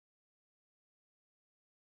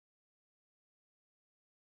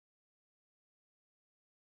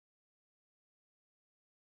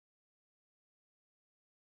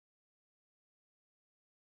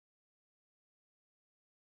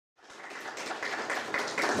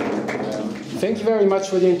Thank you very much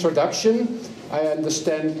for the introduction. I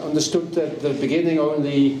understood at the beginning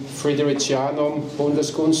only Fridericianum,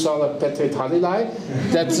 Bundeskunsthalle, Petrit Hallilei.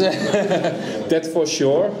 That's for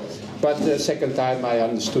sure. But the second time I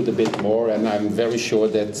understood a bit more, and I'm very sure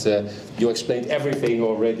that you explained everything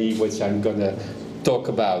already, which I'm going to talk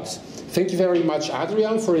about. Thank you very much,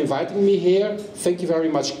 Adrian, for inviting me here. Thank you very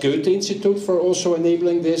much, Goethe Institute, for also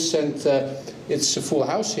enabling this. And it's a full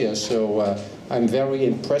house here, so I'm very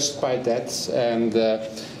impressed by that. And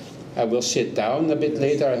I will sit down a bit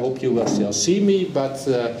later. I hope you will still see me, but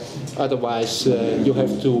otherwise you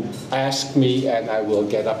have to ask me, and I will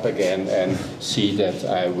get up again and see that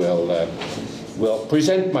I will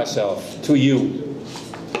present myself to you.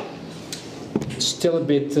 Still a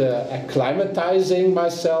bit acclimatizing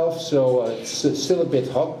myself, so it's still a bit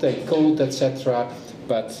hot and cold, etc.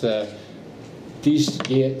 But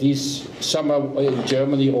these summer in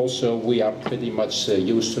Germany also, we are pretty much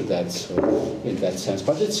used to that, so in that sense.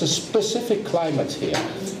 But it's a specific climate here.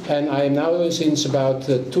 And I am now since about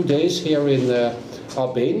 2 days here in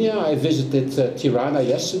Albania. I visited Tirana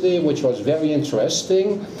yesterday, which was very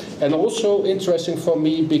interesting. And also interesting for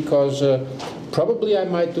me because probably I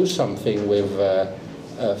might do something with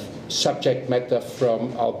subject matter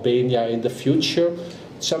from Albania in the future.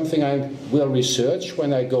 Something I will research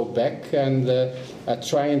when I go back, and I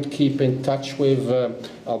try and keep in touch with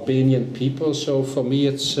Albanian people. So for me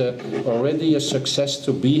it's already a success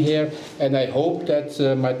to be here, and I hope that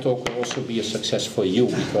my talk will also be a success for you,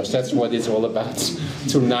 because that's what it's all about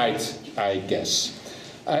tonight, I guess.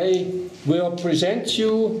 I will present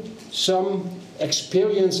you some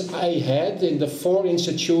experience I had in the 4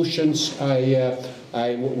 institutions I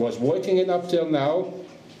was working in up till now.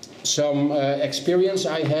 Some experience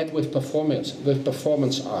I had with performance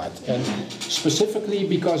art, and specifically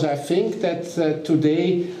because I think that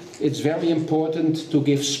today it's very important to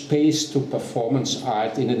give space to performance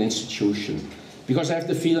art in an institution, because I have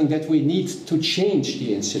the feeling that we need to change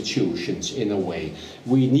the institutions in a way.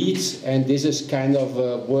 We need, and this is kind of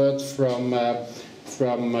a word from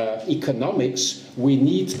economics, we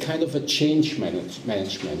need kind of a change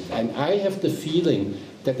management, and I have the feeling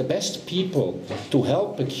that the best people to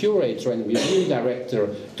help a curator and museum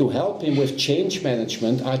director to help him with change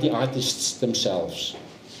management are the artists themselves.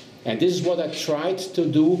 And this is what I tried to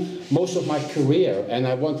do most of my career, and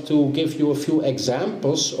I want to give you a few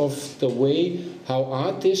examples of the way how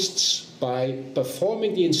artists, by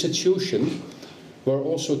performing the institution, were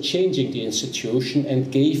also changing the institution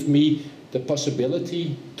and gave me the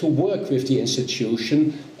possibility to work with the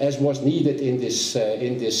institution as was needed in this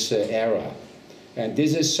era. And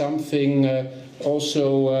this is something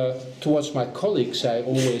also towards my colleagues I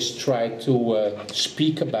always try to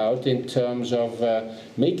speak about, in terms of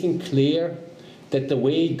making clear that the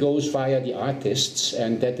way goes via the artists,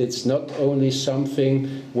 and that it's not only something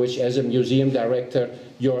which as a museum director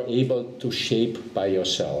you're able to shape by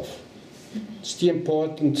yourself. It's the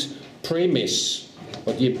important premise,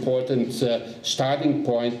 or the important starting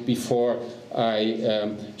point before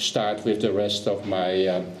I start with the rest of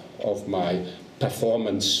my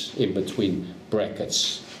performance in between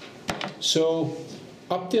brackets. So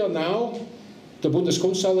up till now, the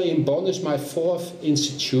Bundeskunsthalle in Bonn is my 4th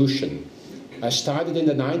institution. I started in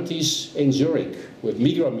the 90s in Zurich with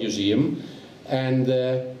Migros Museum, and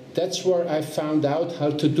that's where I found out how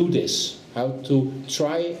to do this, how to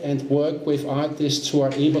try and work with artists who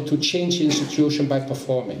are able to change the institution by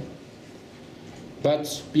performing.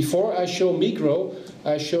 But before I show Migros,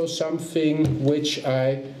 I show something which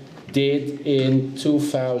I did in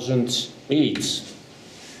 2008,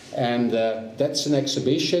 and that's an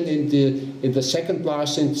exhibition in the second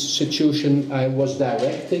last institution I was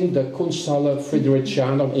directing, the Kunsthalle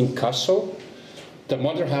Fridericianum in Kassel, the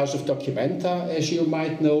mother house of Documenta, as you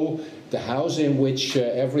might know, the house in which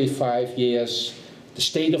every 5 years the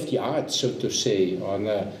state of the art, so to say, on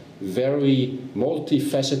a very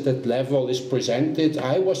multifaceted level is presented.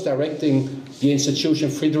 I was directing the institution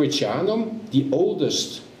Fridericianum, the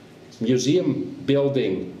oldest museum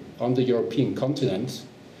building on the European continent,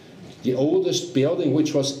 the oldest building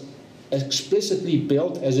which was explicitly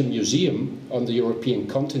built as a museum on the European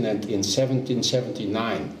continent in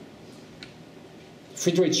 1779.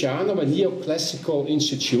 Fridericianum, a neoclassical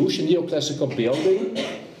institution, neoclassical building,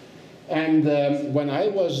 and when I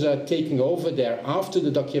was taking over there after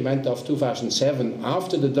the Documenta of 2007,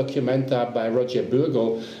 after the Documenta by Roger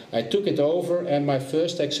Burgel, I took it over, and my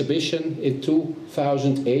first exhibition in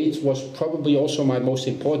 2008 was probably also my most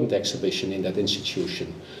important exhibition in that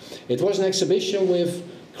institution. It was an exhibition with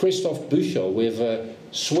Christoph Büchel, with a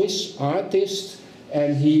Swiss artist,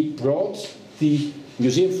 and he brought the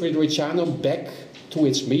Museum Fridericianum back to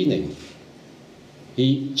its meaning.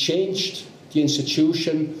 He changed the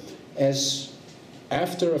institution as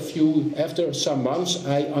after some months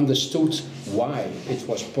I understood why it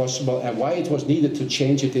was possible and why it was needed to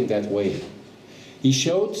change it in that way. He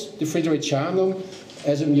showed the Friedrichianum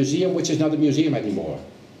as a museum which is not a museum anymore.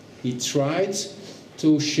 He tried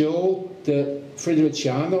to show the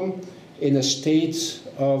Friedrichianum in a state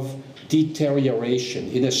of deterioration,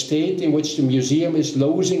 in a state in which the museum is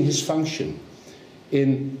losing its function,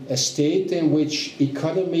 in a state in which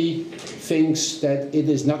economy thinks that it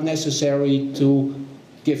is not necessary to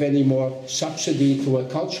give any more subsidy to a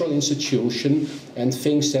cultural institution and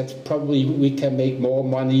thinks that probably we can make more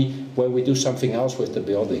money when we do something else with the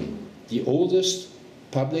building. The oldest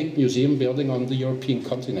public museum building on the European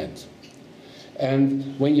continent.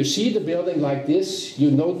 And when you see the building like this,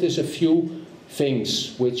 you notice a few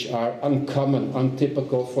things which are uncommon,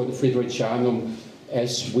 untypical for the Friedrichianum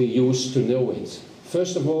as we used to know it.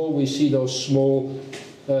 First of all, we see those small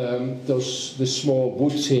the small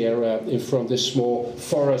woods here in front, the small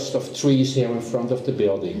forest of trees here in front of the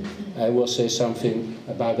building. I will say something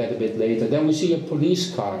about that a bit later. Then we see a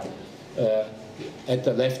police car at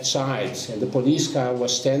the left side, and the police car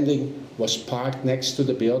was parked next to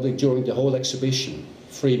the building during the whole exhibition,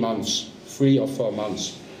 3 or 4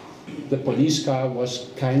 months. The police car was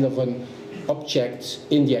kind of an object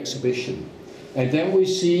in the exhibition. And then we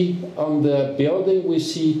see on the building, we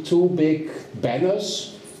see 2 big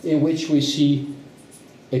banners in which we see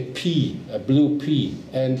a P, a blue P.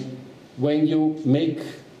 And when you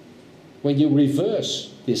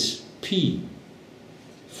reverse this P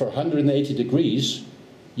for 180 degrees,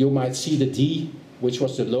 you might see the D, which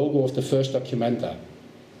was the logo of the first Documenta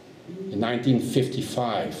in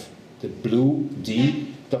 1955. The blue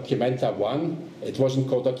D, Documenta 1. It wasn't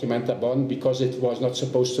called Documenta 1 because it was not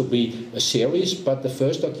supposed to be a series, but the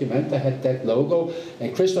first Documenta had that logo,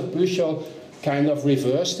 and Christoph Büchel kind of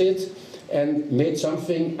reversed it and made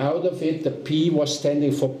something out of it. The P was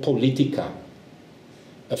standing for Politica,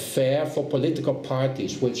 a fair for political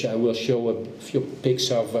parties, which I will show a few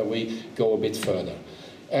pics of when we go a bit further.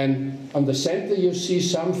 And on the center you see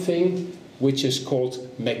something which is called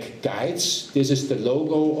McGuides. This is the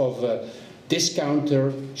logo of a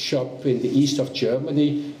discounter shop in the east of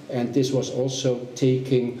Germany, and this was also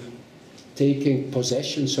taking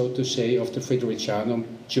possession, so to say, of the Friedrichianum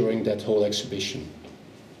during that whole exhibition.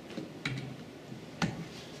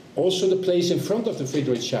 Also, the place in front of the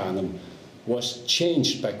Friedrichianum was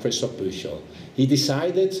changed by Christoph Büchel. He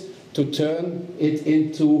decided to turn it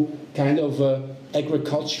into kind of an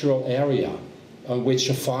agricultural area on which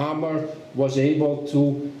a farmer was able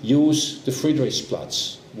to use the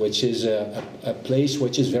Friedrichsplatz, which is a place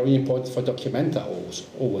which is very important for Documenta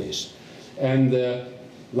always. And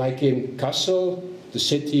like in Kassel, the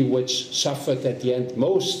city which suffered at the end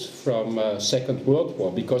most from Second World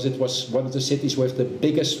War, because it was one of the cities with the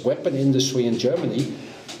biggest weapon industry in Germany,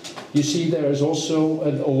 you see there is also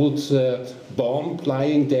an old bomb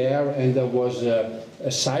lying there, and there was a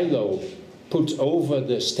silo put over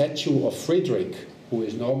the statue of Friedrich, who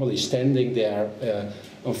is normally standing there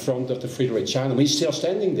in front of the Friedrichianum. He's still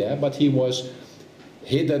standing there, but he was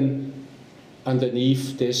hidden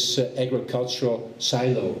underneath this agricultural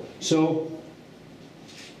silo. So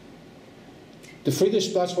the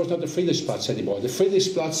Friedrichsplatz was not the Friedrichsplatz anymore. The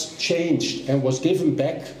Friedrichsplatz changed and was given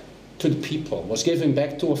back to the people, was given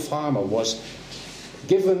back to a farmer, was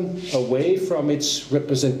given away from its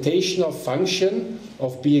representational function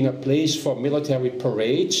of being a place for military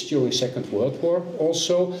parades during Second World War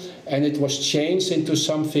also, and it was changed into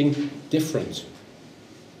something different.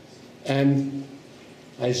 And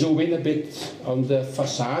I zoom in a bit on the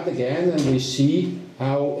facade again, and we see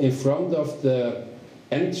how in front of the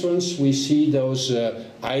entrance we see those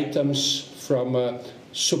items from a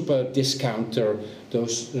super discounter,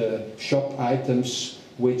 those shop items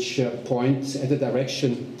which point at the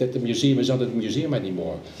direction that the museum is not a museum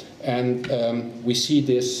anymore. And we see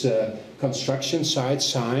this construction site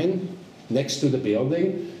sign next to the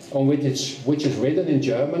building, on which is written in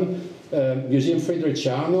German, Museum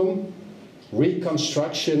Friedrichianum,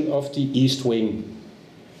 reconstruction of the East Wing.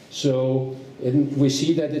 So we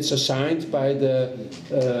see that it's assigned by the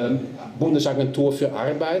Bundesagentur für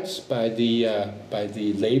Arbeit, by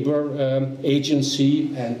the labor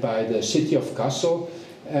agency, and by the city of Kassel.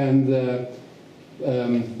 And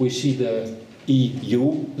we see the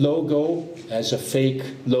EU logo as a fake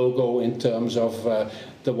logo in terms of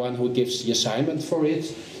the one who gives the assignment for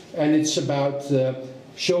it. And it's about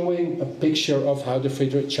showing a picture of how the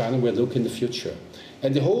Friedrichianum will look in the future.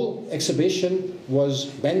 And the whole exhibition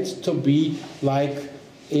was meant to be like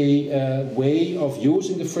a way of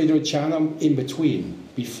using the Friedrichianum in between.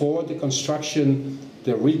 before the construction,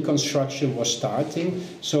 the reconstruction was starting.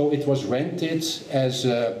 So it was rented as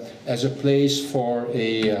a place for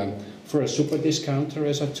a super discounter,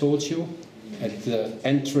 as I told you. At the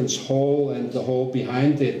entrance hall and the hall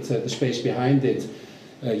behind it, the space behind it,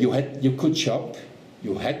 you could shop.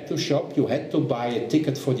 You had to shop. You had to buy a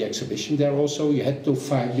ticket for the exhibition there. Also, you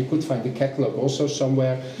could find the catalog also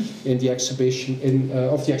somewhere in the exhibition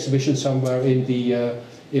of the exhibition somewhere in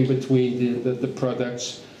between the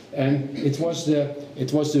products. And it was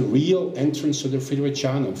the real entrance to the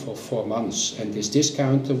Friedrichianum for 4 months. And this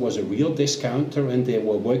discounter was a real discounter, and they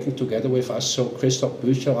were working together with us. So Christoph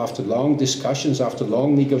Büchel, after long discussions, after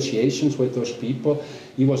long negotiations with those people,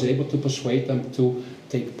 he was able to persuade them to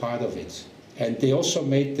take part of it. And they also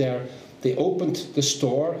they opened the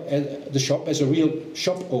store and the shop as a real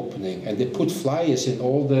shop opening, and they put flyers in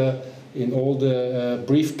all the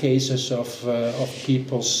briefcases of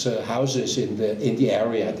people's houses in the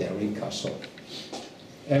area there in Kassel.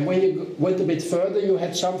 And when you went a bit further, you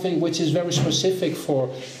had something which is very specific for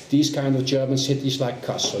these kind of German cities like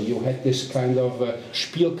Kassel. You had this kind of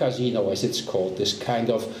Spielcasino, as it's called, this kind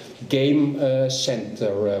of game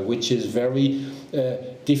center, which is very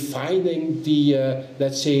defining the,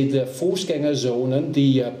 let's say, the Fußgängerzonen,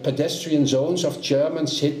 the pedestrian zones of German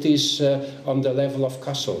cities on the level of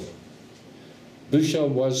Kassel. Büchel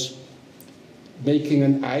was making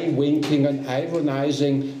an eye-winking and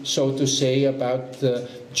ironizing, so to say, about the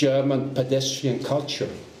German pedestrian culture,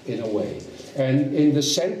 in a way. And in the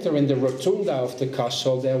center, in the rotunda of the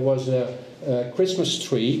castle, there was a Christmas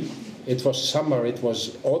tree. It was summer, it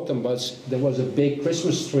was autumn, but there was a big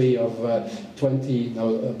Christmas tree of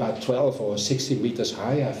about 12 or 16 meters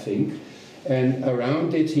high, I think. And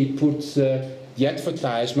around it, he put the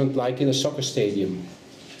advertisement like in a soccer stadium.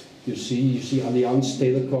 You see Allianz,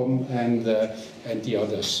 Telekom, and the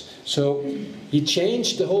others. So he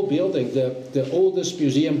changed the whole building, the oldest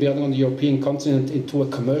museum building on the European continent, into a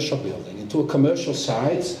commercial building, into a commercial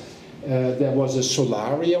site. There was a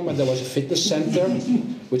solarium and there was a fitness center,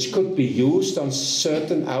 which could be used on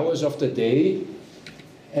certain hours of the day.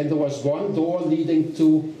 And there was one door leading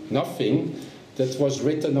to nothing that was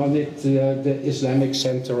written on it, the Islamic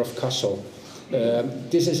Center of Kassel.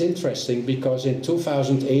 This is interesting because in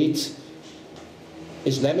 2008,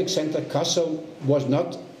 Islamic Center Kassel was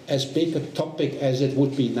not as big a topic as it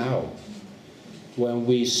would be now. When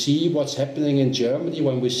we see what's happening in Germany,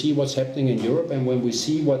 when we see what's happening in Europe, and when we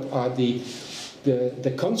see what are the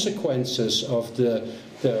consequences of the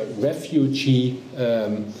refugee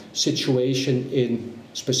situation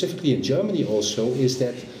specifically in Germany also, is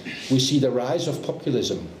that we see the rise of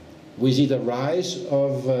populism. We see the rise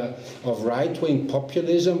of right-wing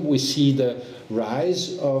populism. We see the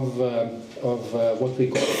rise of what we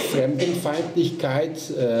call Fremdenfeindlichkeit,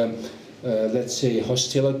 let's say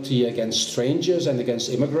hostility against strangers and against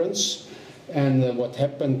immigrants. And what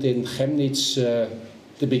happened in Chemnitz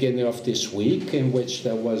the beginning of this week, in which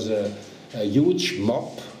there was a huge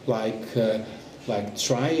mob, like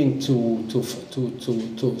trying to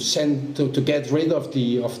get rid of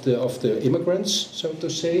the immigrants, so to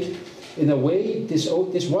say. In a way, this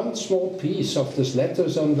one small piece of these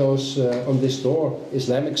letters on this door,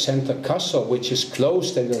 Islamic Center Kassel, which is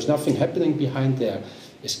closed and there's nothing happening behind there,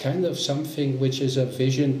 is kind of something which is a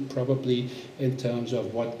vision, probably in terms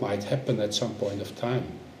of what might happen at some point of time.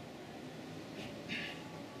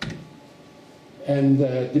 And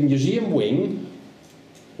the museum wing,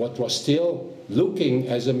 what was still looking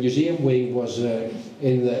as a museum wing, was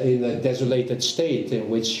in a desolated state, in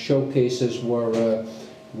which showcases were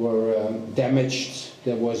damaged.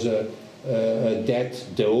 There was a dead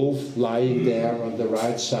dove lying there on the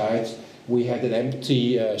right side. We had an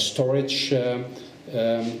empty storage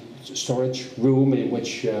room in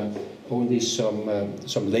which only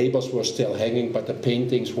some labels were still hanging, but the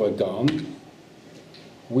paintings were gone.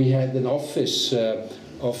 We had an office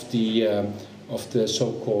of the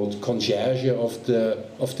so-called concierge of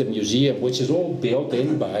the museum, which is all built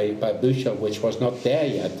in by Büchel, which was not there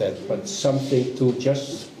yet, but something to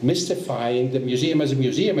just mystifying the museum as a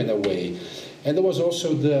museum in a way. And there was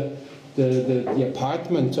also the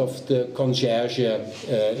apartment of the concierge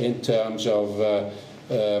in terms of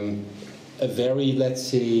a very, let's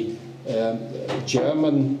say,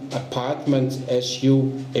 German apartment, as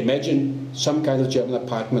you imagine some kind of German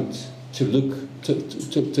apartment to look to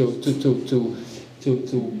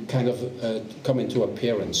kind of come into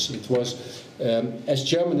appearance. It was as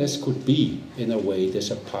German as could be, in a way, this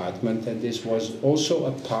apartment, and this was also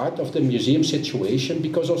a part of the museum situation,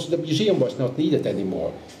 because also the museum was not needed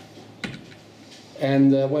anymore.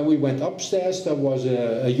 And when we went upstairs, there was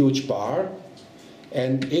a huge bar,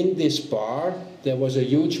 And in this bar, there was a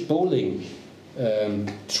huge bowling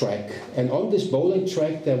track. And on this bowling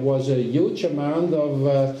track, there was a huge amount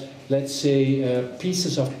of, let's say,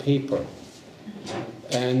 pieces of paper.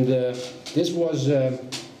 And this was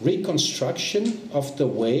reconstruction of the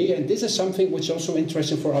way, and this is something which is also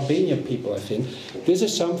interesting for Albanian people, I think. This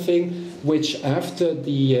is something which after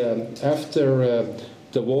the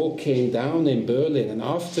wall came down in Berlin, and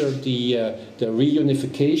after the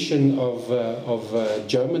reunification of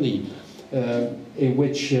Germany, in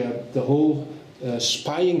which the whole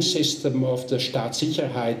spying system of the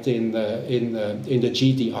Staatssicherheit in the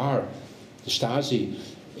GDR, the Stasi,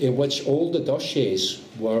 in which all the dossiers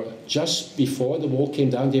were just before the wall came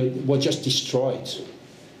down, they were just destroyed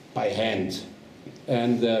by hand.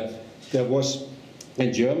 And there was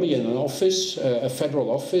in Germany an office, a federal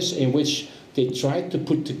office, in which they tried to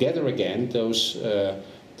put together again those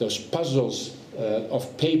puzzles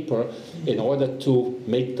of paper in order to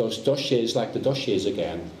make those dossiers like the dossiers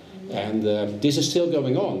again. And this is still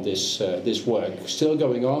going on, this work, still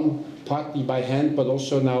going on, partly by hand, but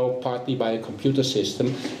also now partly by a computer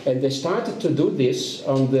system. And they started to do this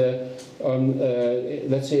on the,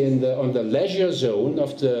 let's say, on the leisure zone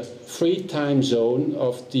of the free time zone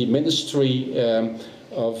of the ministry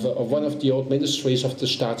of one of the old ministries of the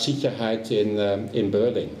Staatssicherheit in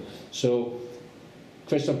Berlin. So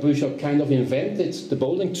Christoph Büchel kind of invented the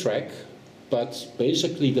bowling track, but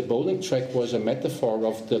basically the bowling track was a metaphor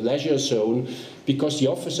of the leisure zone because the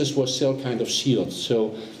offices were still kind of sealed.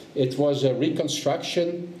 So it was a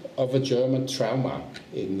reconstruction of a German trauma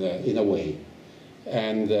in a way.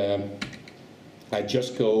 And I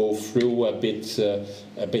just go through a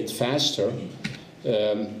bit faster.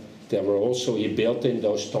 There were also, he built in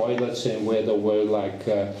those toilets and where there were like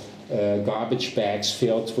garbage bags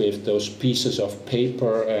filled with those pieces of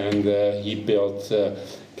paper, and he built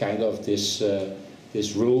kind of this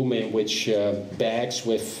room in which bags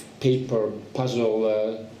with paper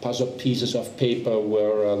puzzle pieces of paper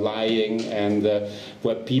were lying, and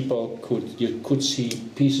where people you could see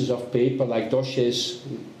pieces of paper like dossiers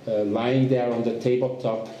lying there on the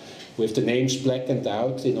tabletop with the names blackened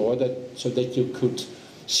out in order so that you could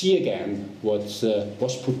see again what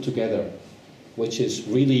was put together, which is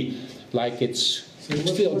really like it's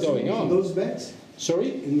still going on. In those bags?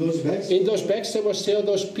 Sorry? In those bags? In those bags there were still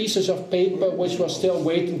those pieces of paper which were still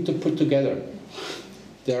waiting to put together.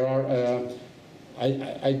 There are,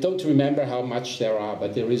 I don't remember how much there are,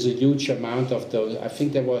 but there is a huge amount of those. I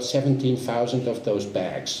think there were 17,000 of those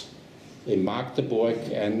bags in Magdeburg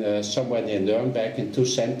and somewhere near Nuremberg, in two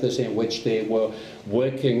centers in which they were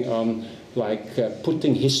working on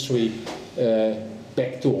putting history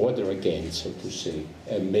back to order again, so to say,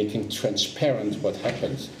 and making transparent what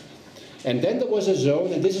happened. And then there was a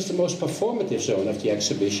zone, and this is the most performative zone of the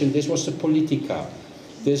exhibition, this was the Politica.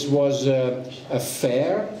 This was a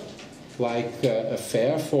fair, a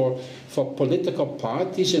fair for political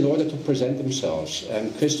parties in order to present themselves.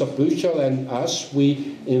 And Christoph Büchel and us,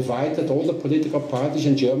 we invited all the political parties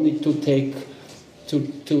in Germany to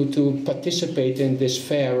participate in this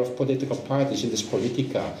fair of political parties, in this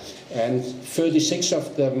Politica. And 36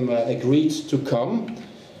 of them agreed to come,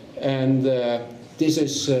 and this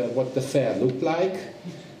is what the fair looked like.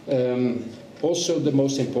 Also, the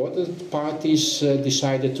most important parties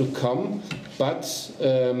decided to come, but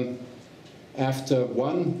after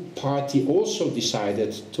one party also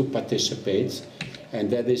decided to participate,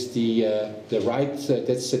 and that is the right,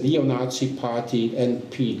 that's the neo-Nazi party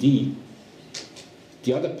NPD.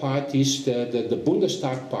 The other parties, the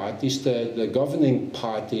Bundestag parties, the governing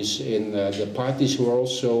parties, the parties who are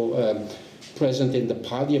also present in the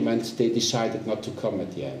parliament, they decided not to come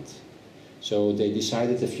at the end. So they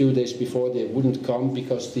decided a few days before they wouldn't come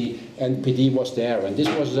because the NPD was there. And this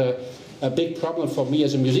was a big problem for me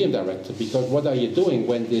as a museum director, because what are you doing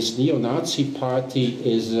when this neo-Nazi party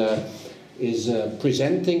is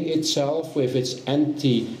presenting itself with its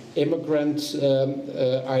anti-immigrant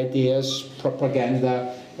ideas,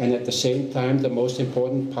 propaganda, and at the same time the most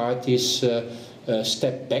important parties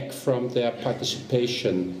step back from their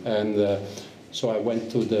participation. And so I went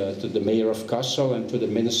to the mayor of Kassel and to the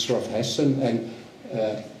minister of Hessen, and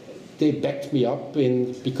they backed me up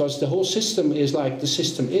because the whole system is like the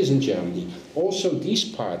system is in Germany. Also, these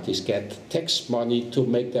parties get tax money to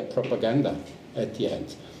make their propaganda at the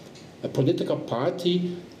end. A political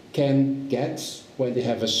party can get, when they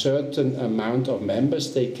have a certain amount of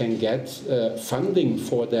members, they can get funding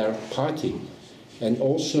for their party. And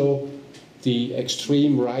also the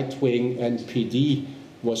extreme right-wing NPD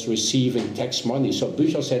was receiving tax money. So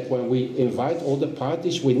Büchel said, when we invite all the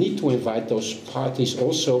parties, we need to invite those parties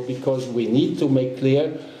also, because we need to make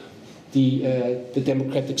clear the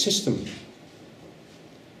democratic system.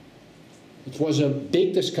 It was a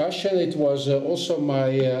big discussion. It was also my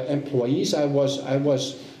employees. I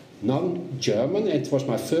was non-German. It was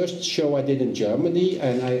my first show I did in Germany,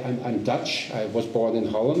 and I'm Dutch. I was born in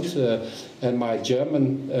Holland, and my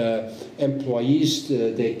German employees,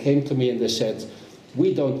 they came to me and they said,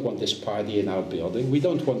 we don't want this party in our building. We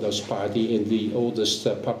don't want this party in the oldest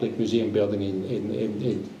public museum building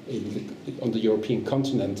on the European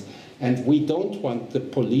continent. And we don't want the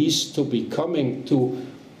police to be coming to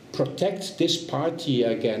protect this party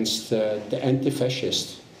against the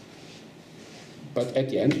anti-fascists. But at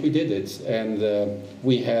the end we did it, and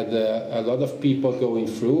we had a lot of people going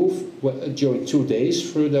through during 2 days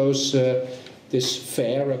through those this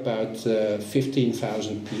fair, about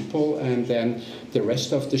 15,000 people, and then the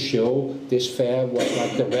rest of the show, this fair was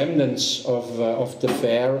like the remnants of the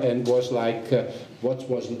fair, and was like what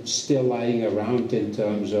was still lying around in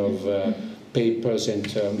terms of papers, in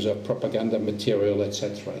terms of propaganda material,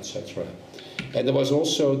 etc., etc. And there was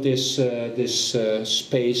also this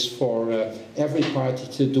space for every party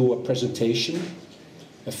to do a presentation,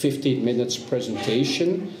 a 15 minutes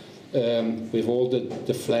presentation, with all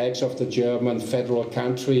the flags of the German federal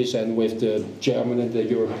countries and with the German and the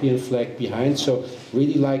European flag behind. So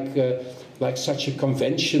really like such a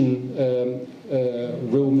convention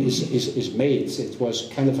room is made. It was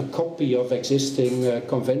kind of a copy of existing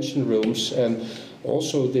convention rooms, and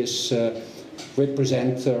also this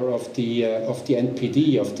representative of the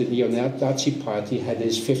NPD, of the neo-Nazi party, had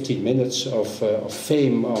his 15 minutes of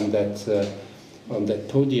fame on that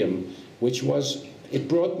podium, which was, it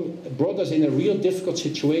brought us in a real difficult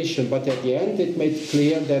situation, but at the end it made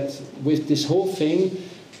clear that with this whole thing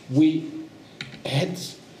we had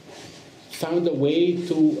found a way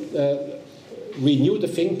to renew the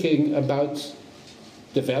thinking about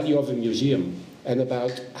the value of a museum and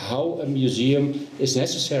about how a museum is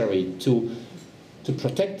necessary to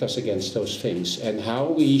protect us against those things, and how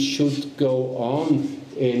we should go on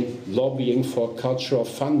in lobbying for cultural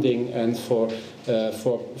funding and for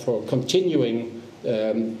continuing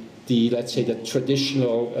let's say the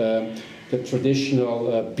traditional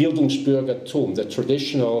Bildungsbürgertum, the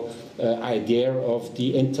traditional idea of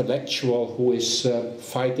the intellectual who is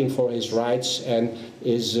fighting for his rights and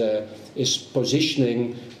is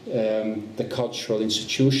positioning the cultural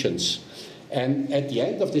institutions. And at the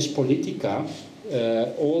end of this Politica,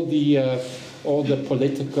 all the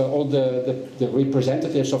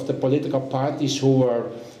representatives of the political parties who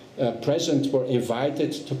were present were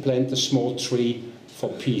invited to plant a small tree for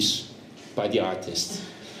peace by the artist.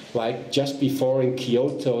 Like just before in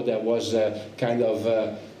Kyoto, there was a kind of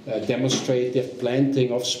demonstrative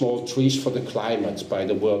planting of small trees for the climate by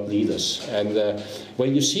the world leaders. And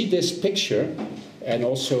when you see this picture, and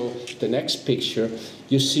also the next picture,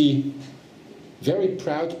 you see very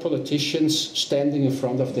proud politicians standing in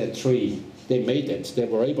front of their tree. They made it. They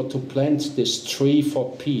were able to plant this tree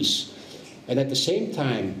for peace. And at the same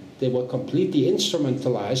time, they were completely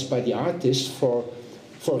instrumentalized by the artist for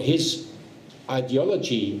his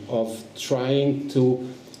ideology of trying to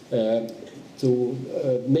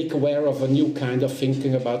make aware of a new kind of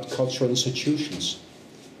thinking about cultural institutions.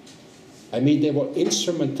 I mean, they were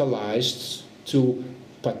instrumentalized to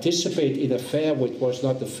participate in a fair which was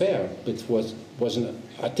not a fair, but was an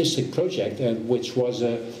artistic project, and which was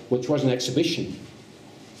an exhibition.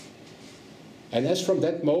 And as from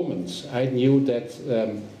that moment, I knew that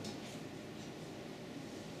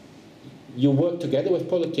you work together with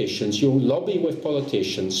politicians, you lobby with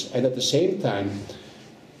politicians, and at the same time,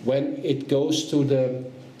 when it goes to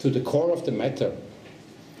the core of the matter,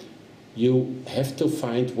 you have to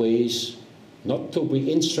find ways not to be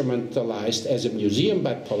instrumentalized as a museum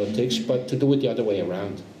by politics, but to do it the other way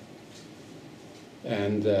around.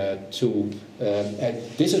 And this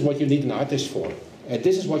is what you need an artist for. And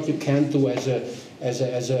this is what you can do as a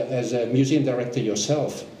museum director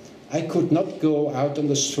yourself. I could not go out on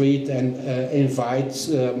the street and invite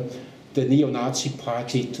the neo-Nazi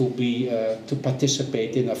party to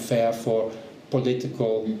participate in a fair for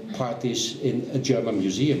political parties in a German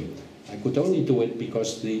museum. I could only do it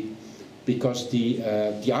because the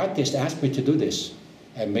artist asked me to do this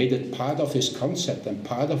and made it part of his concept and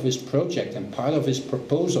part of his project and part of his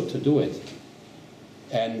proposal to do it.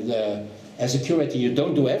 And as a curator, you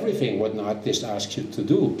don't do everything what an artist asks you to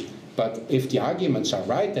do. But if the arguments are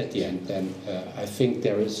right at the end, then I think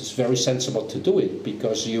it's very sensible to do it,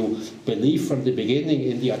 because you believe from the beginning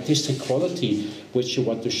in the artistic quality which you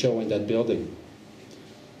want to show in that building.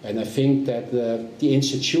 And I think that the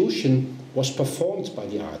institution was performed by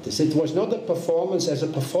the artist. It was not a performance as a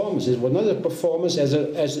performance. It was not a performance as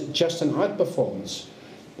just an art performance,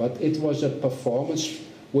 but it was a performance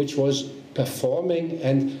which was performing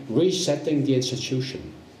and resetting the institution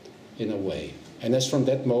in a way. And as from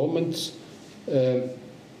that moment,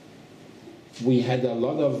 we had a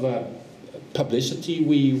lot of publicity.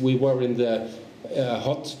 We were in the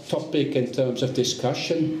hot topic in terms of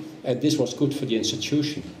discussion, and this was good for the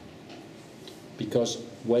institution. Because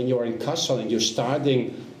when you're in Kassel and you're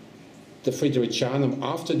starting the Friedrichianum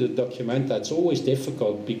after the Documenta, it's always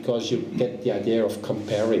difficult because you get the idea of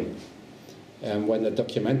comparing. And when the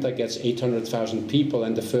Documenta gets 800,000 people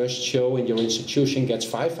and the first show in your institution gets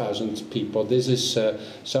 5,000 people, this is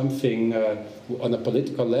something on a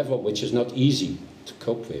political level which is not easy to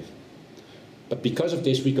cope with. But because of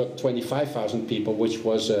this, we got 25,000 people, which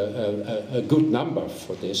was a good number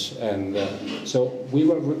for this. And so we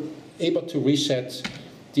were able to reset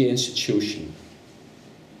the institution.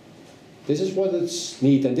 This is what it's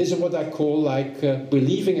neat, and this is what I call like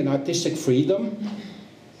believing in artistic freedom,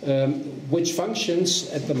 which functions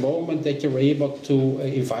at the moment that you're able to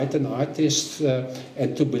invite an artist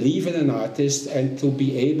and to believe in an artist and to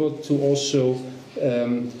be able to also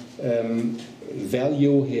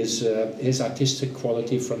value his artistic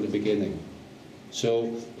quality from the beginning.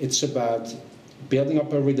 So it's about building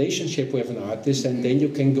up a relationship with an artist, and then you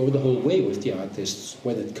can go the whole way with the artists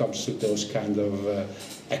when it comes to those kind of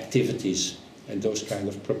activities and those kind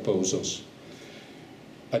of proposals.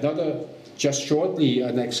 Another, just shortly,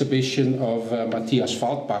 an exhibition of Matthias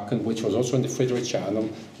Faltbakken, which was also in the Friedrichianum,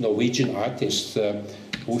 Norwegian artist,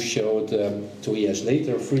 who showed 3 years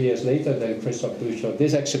later than Christoph Bücher,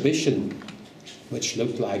 this exhibition, which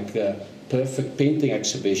looked like a perfect painting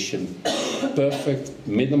exhibition, perfect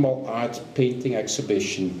minimal art painting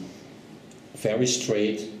exhibition, very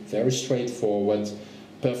straight, very straightforward,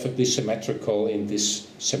 perfectly symmetrical in this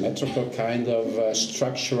symmetrical kind of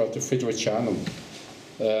structure of the Friedrichianum.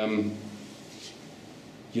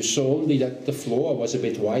 You saw only that the floor was a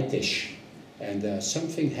bit whitish, and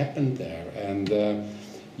something happened there, and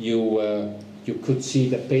you could see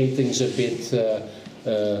the paintings a bit.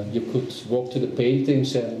 You could walk to the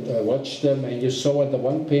paintings and watch them, and you saw at the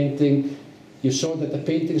one painting, you saw that the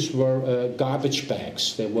paintings were garbage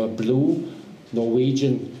bags. They were blue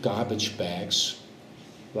Norwegian garbage bags,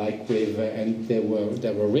 like with, and there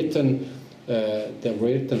were written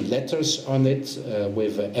letters on it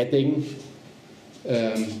with edding,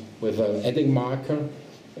 with an edding marker.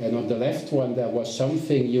 And on the left one there was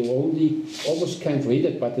something, you almost can't read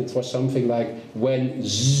it, but it was something like when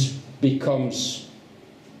Z becomes,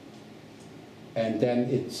 and then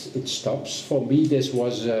it stops. For me this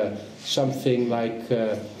was something like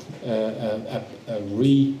a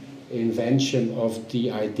reinvention of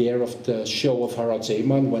the idea of the show of Harald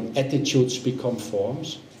Seemann, when attitudes become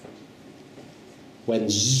forms, when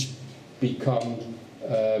Z becomes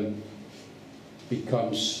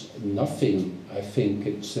nothing. I think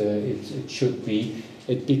it should be.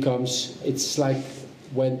 It becomes. It's like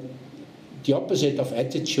when the opposite of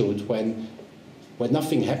attitude, when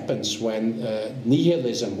nothing happens, when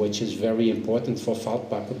nihilism, which is very important for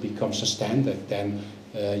Faltbakken, becomes a standard. Then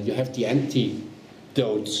you have the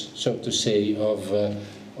antidotes, so to say,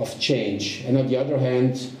 of change. And on the other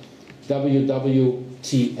hand,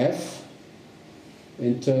 WWTF.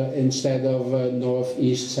 Instead of north,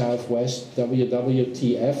 east, south, west,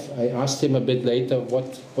 WWTF. I asked him a bit later,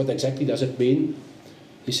 what exactly does it mean?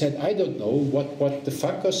 He said, I don't know, what the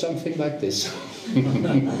fuck, or something like this.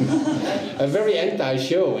 A very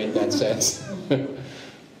anti-show in that sense,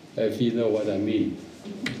 if you know what I mean.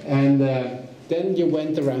 And then you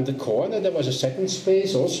went around the corner, there was a second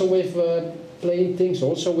space, also with paintings,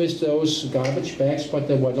 also with those garbage bags, but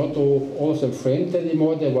they were not all of them framed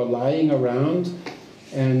anymore, they were lying around.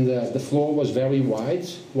 And the floor was very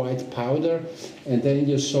white powder, and then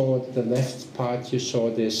you saw the left part, you saw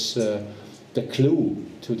this, the clue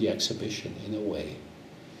to the exhibition in a way.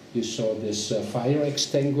 You saw this fire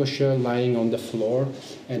extinguisher lying on the floor,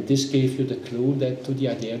 and this gave you the clue to the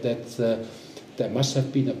idea that there must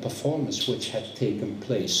have been a performance which had taken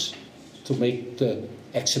place to make the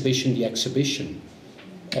exhibition the exhibition.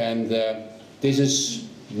 And this is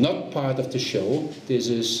not part of the show, this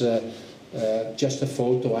is just a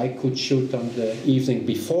photo I could shoot on the evening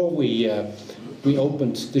before we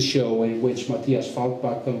opened the show, in which Matthias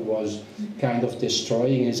Faltbakken was kind of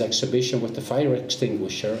destroying his exhibition with the fire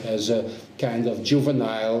extinguisher as a kind of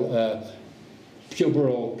juvenile,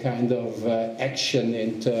 puberal kind of action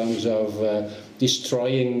in terms of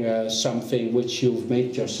destroying something which you've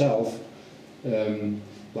made yourself,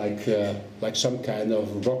 like some kind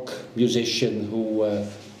of rock musician who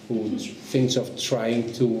thinks of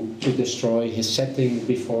trying to destroy his setting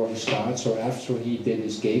before he starts or after he did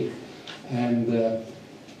his gig. And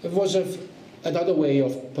It was another way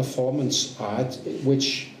of performance art,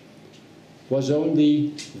 which was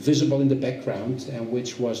only visible in the background and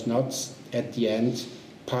which was not at the end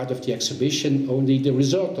part of the exhibition. Only the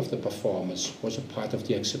result of the performance was a part of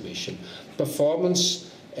the exhibition.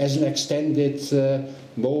 Performance as an extended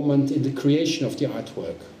moment in the creation of the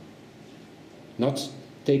artwork. Not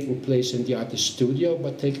taking place in the artist's studio,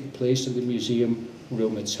 but taking place in the museum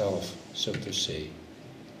room itself, so to say.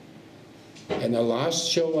 And the last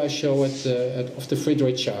show I show of the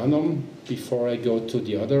Friedrichianum, before I go to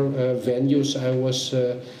the other venues I was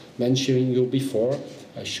mentioning you before.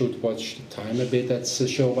 I should watch the time a bit. That's a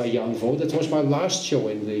show by Jan Vo. That was my last show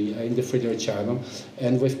in the Friedrichianum.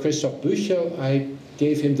 And with Christoph Büchel, I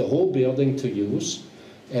gave him the whole building to use.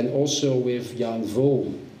 And also with Jan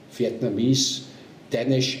Vo, Vietnamese,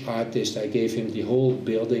 Danish artist, I gave him the whole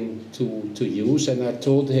building to use. And I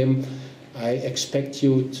told him, I expect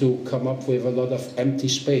you to come up with a lot of empty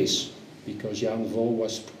space, because Jan Vo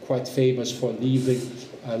was quite famous for leaving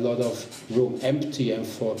a lot of room empty and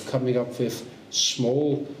for coming up with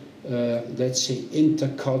small, let's say,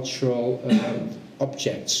 intercultural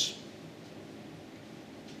objects.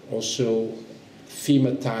 Also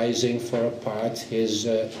thematizing for a part his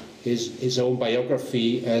own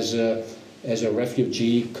biography as a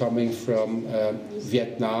refugee coming from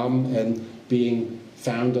Vietnam and being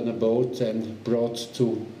found on a boat and brought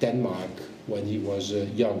to Denmark when he was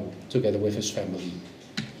young, together with his family.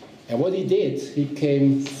 And what he did, he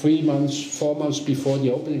came 4 months before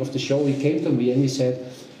the opening of the show, he came to me and he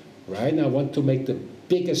said, Rein, I want to make the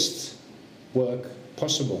biggest work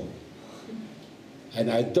possible. And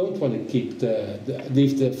I don't want to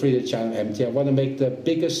leave the Friedrichianum empty. I want to make the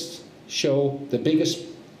biggest show, the biggest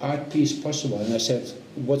art piece possible. And I said,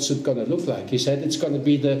 what's it going to look like? He said, it's going to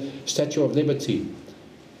be the Statue of Liberty.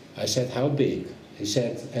 I said, how big? He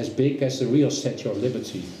said, as big as the real Statue of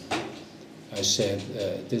Liberty. I said,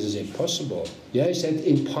 this is impossible. Yeah, he said,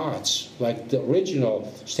 in parts, like the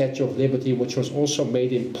original Statue of Liberty, which was also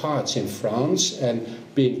made in parts in France and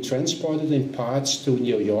being transported in parts to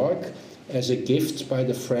New York as a gift by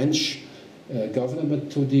the French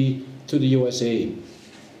government to the USA.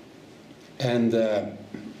 And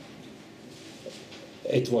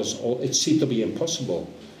it seemed to be impossible.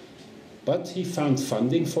 But he found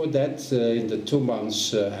funding for that in the 2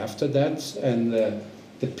 months after that, and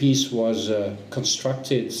the piece was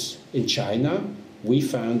constructed in China. We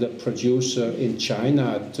found a producer in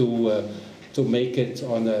China to make it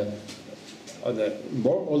on a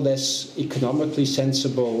more or less economically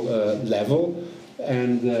sensible level,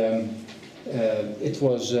 and it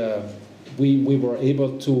was we were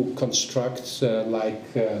able to construct like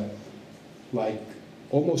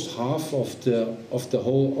almost half of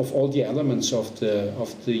all the elements of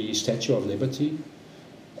the Statue of Liberty,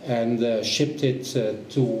 and shipped it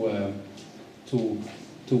to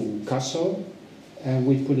Kassel, and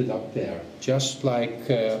we put it up there, just like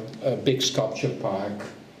a big sculpture park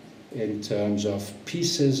in terms of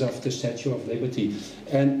pieces of the Statue of Liberty.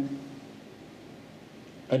 And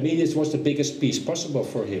I mean, it was the biggest piece possible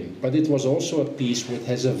for him, but it was also a piece which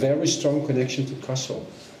has a very strong connection to Kassel,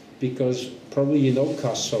 because probably you know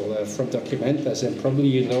Kassel from Documentas, and probably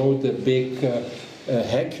you know the big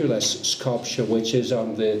Hercules sculpture, which is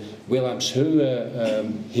on the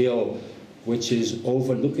Wilhelmshöhe hill, which is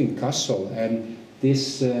overlooking Kassel. And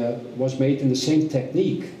this was made in the same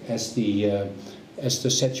technique as the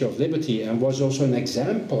Statue of Liberty, and was also an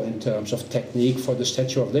example in terms of technique for the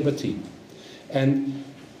Statue of Liberty. And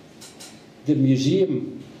the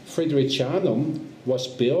museum Friedrichianum was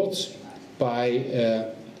built by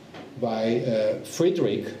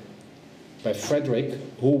Frederick,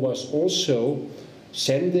 who was also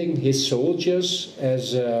sending his soldiers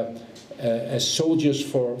as soldiers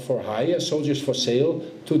for hire, soldiers for sale,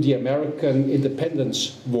 to the American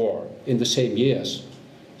Independence War in the same years.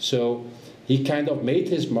 So he kind of made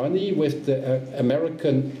his money with the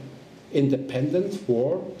American Independence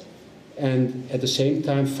War, and at the same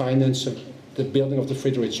time financed the building of the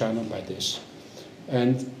Friedrichianum by this.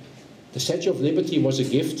 And the Statue of Liberty was a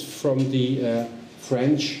gift from the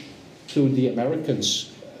French to the Americans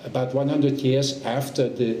about 100 years after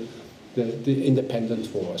the Independence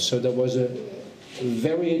War. So there was a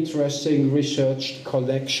very interesting research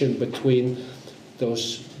collection between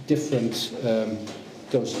those different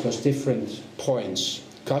points.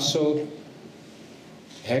 Kassel,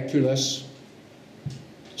 Hercules,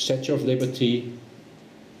 Statue of Liberty,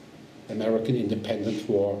 American Independence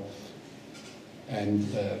War, and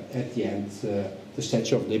at the end the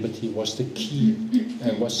Statue of Liberty was the key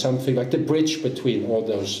and was something like the bridge between all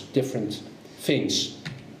those different things.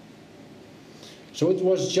 So it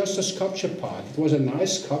was just a sculpture park. It was a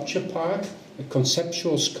nice sculpture park, a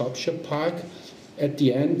conceptual sculpture park at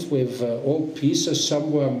the end with all pieces.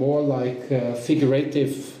 Some were more like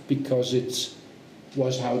figurative because it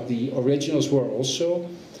was how the originals were also.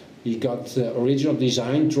 We got original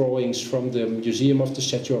design drawings from the Museum of the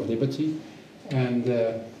Statue of Liberty, and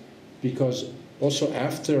because also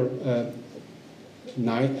after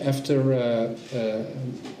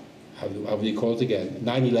how do you call it again?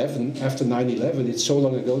 9/11. After 9/11, it's so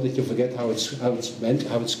long ago that you forget how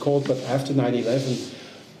it's called. But after 9/11,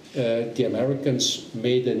 the Americans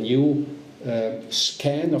made a new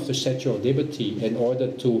scan of the Statue of Liberty in order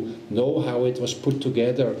to know how it was put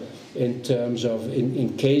together in terms of,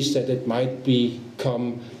 in case that it might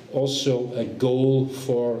become also a goal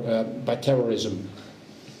for by terrorism,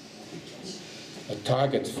 a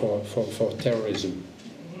target for terrorism.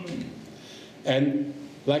 And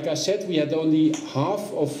like I said, we had only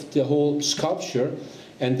half of the whole sculpture,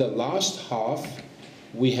 and the last half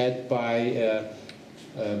we had by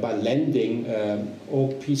lending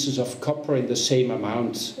all pieces of copper in the same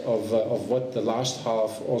amount of what the last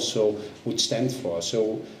half also would stand for.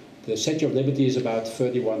 So the Statue of Liberty is about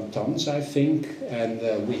 31 tons, I think, and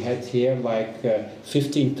we had here like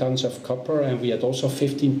 15 tons of copper, and we had also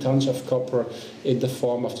 15 tons of copper in the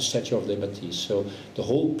form of the Statue of Liberty. So the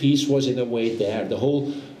whole piece was in a way there. The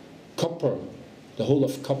whole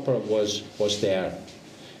of copper was there.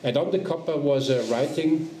 And on the copper was a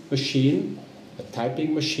writing machine, a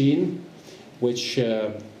typing machine, which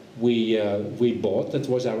we bought. That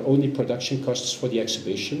was our only production costs for the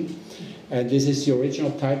exhibition. And this is the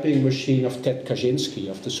original typing machine of Ted Kaczynski,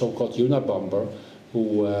 of the so-called Unabomber,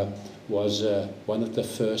 who was one of the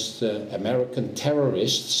first American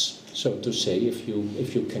terrorists, so to say, if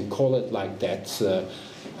you can call it like that.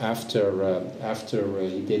 After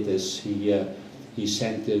he did this, he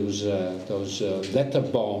sent those letter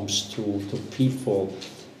bombs to people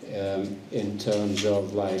in terms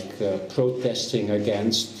of like protesting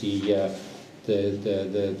against the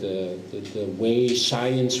way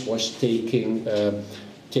science was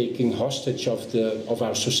taking hostage of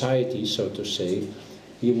our society, so to say.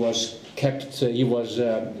 He was kept. He was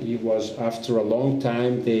after a long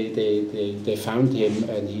time. They found him,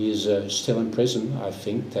 and he is still in prison, I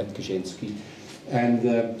think, Ted Kaczynski. And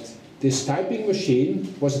this typing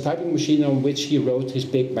machine was a typing machine on which he wrote his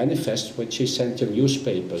big manifest, which he sent to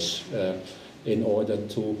newspapers in order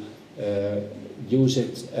to use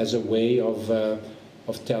it as a way of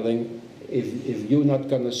telling, if you're not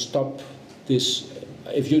going to stop this,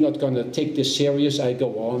 if you're not going to take this serious, I go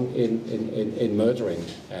on in murdering.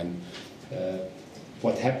 And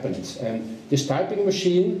what happened? And this typing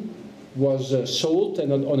machine was sold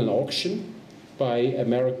on an auction by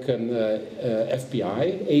American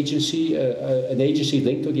FBI agency, an agency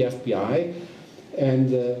linked to the FBI,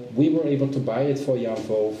 and we were able to buy it for Jan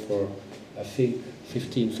Vo for, I think,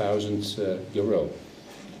 15,000 euro.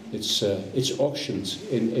 It's auctioned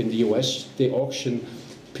in the US. They auction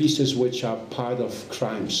pieces which are part of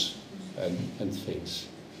crimes and things.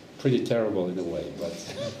 Pretty terrible in a way, but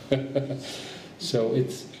so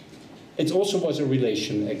it also was a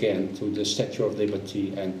relation again to the Statue of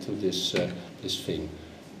Liberty and to this thing.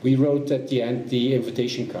 We wrote at the end the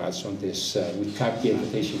invitation cards on this. We typed the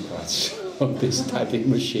invitation cards on this typing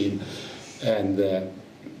machine, and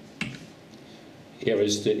here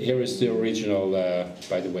is the original,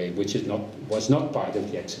 by the way, which was not part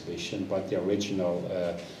of the exhibition, but the original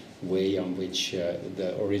way on which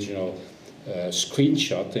the original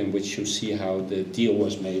screenshot in which you see how the deal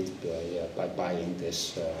was made by buying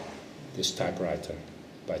this typewriter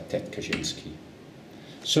by Ted Kaczynski.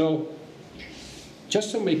 So,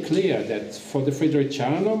 just to make clear that for the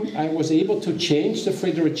Fridericianum, I was able to change the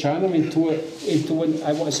Fridericianum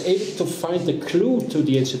I was able to find the clue to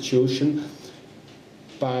the institution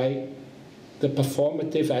by the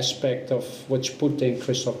performative aspect of which put in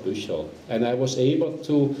Christoph Büchel, and I was able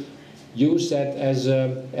to use that as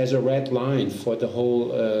a red line for the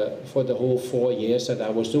whole 4 years that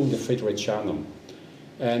I was doing the Fridericianum.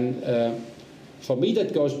 And for me,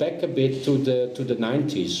 that goes back a bit to the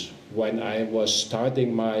 90s, when I was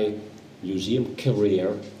starting my museum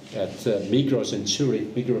career at Migros in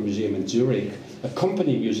Zurich, Migros Museum in Zurich, a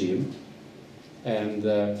company museum, and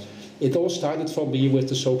it all started for me with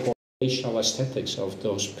the so-called relational aesthetics of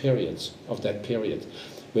those periods, of that period,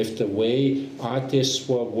 with the way artists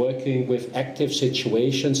were working with active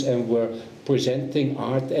situations and were presenting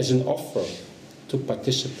art as an offer to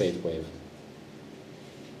participate with.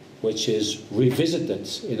 which is revisited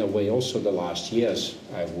in a way also the last years,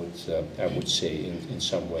 I would say in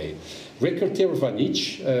some way. Riker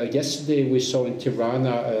Tirvanic, yesterday we saw in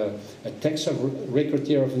Tirana a text of Riker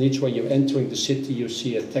Tirvanic. When you're entering the city, you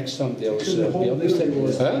see a text on those buildings.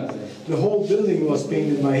 The whole building was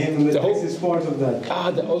painted by him, and the text is part of that.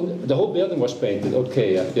 Ah, the whole building was painted,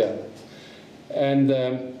 okay, yeah.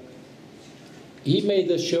 And he made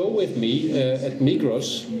a show with me at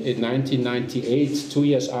Migros in 1998, 2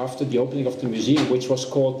 years after the opening of the museum, which was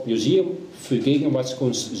called Museum für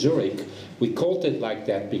Gegenwartskunst Zurich. We called it like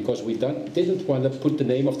that because we didn't want to put the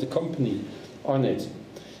name of the company on it.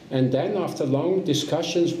 And then after long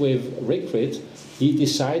discussions with Rickrit, he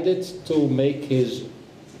decided to make his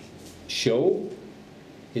show,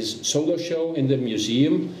 his solo show in the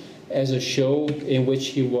museum, as a show in which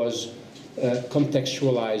he was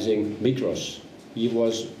contextualizing Migros. He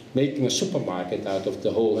was making a supermarket out of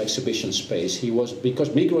the whole exhibition space. Because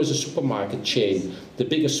Migros is a supermarket chain, the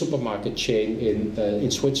biggest supermarket chain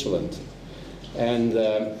in Switzerland. And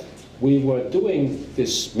we were doing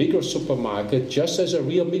this Migros supermarket just as a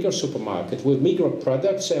real Migros supermarket with Migros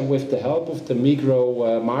products and with the help of the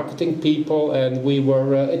Migros marketing people. And we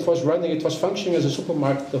were, it was functioning as a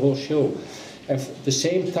supermarket the whole show. At the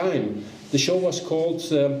same time, the show was called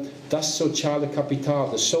Das Soziale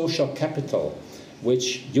Kapital, the social capital,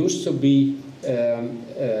 which used to be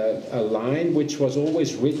a line which was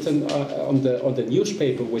always written on the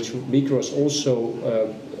newspaper, which Migros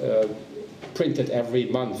also printed every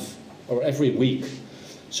month or every week.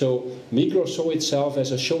 So Migros saw itself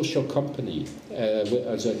as a social company,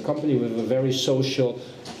 as a company with a very social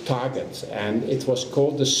target, and it was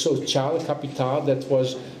called the Soziale Kapital. That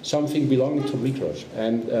was something belonging to Migros,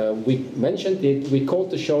 and we mentioned it. We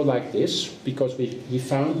called the show like this because we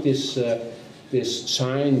found this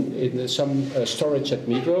sign in some storage at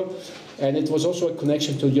Migros, and it was also a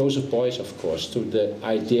connection to Joseph Beuys, of course, to the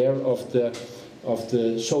idea of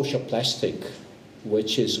the social plastic,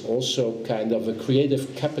 which is also kind of a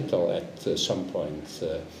creative capital at some point,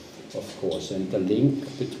 of course. And the link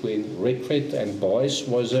between Rickrit and Beuys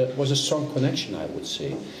was a strong connection, I would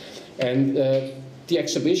say. And the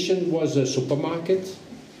exhibition was a supermarket,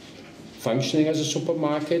 functioning as a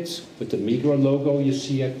supermarket with the Migros logo you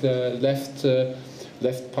see at the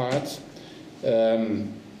left part.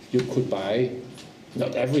 You could buy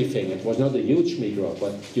not everything. It was not a huge Migros,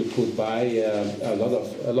 but you could buy a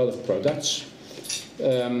lot of products.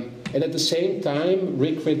 And at the same time,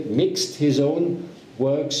 Rickrit mixed his own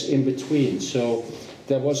works in between. So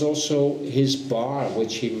there was also his bar,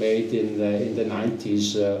 which he made in the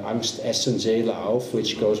 90s, Angst essen Seele auf,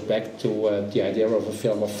 which goes back to the idea of a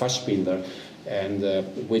film of Fassbinder, and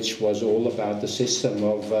which was all about the system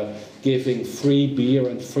of giving free beer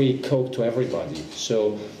and free Coke to everybody.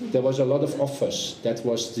 So there was a lot of offers. That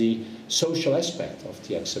was the social aspect of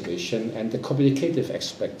the exhibition and the communicative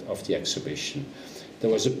aspect of the exhibition. There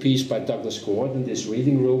was a piece by Douglas Gordon, this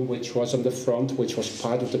reading room, which was on the front, which was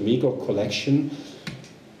part of the Migros collection.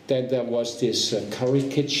 Then there was this curry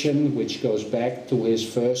kitchen, which goes back to his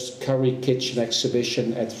first curry kitchen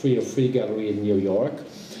exhibition at 303 Gallery in New York,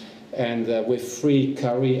 and with free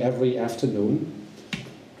curry every afternoon.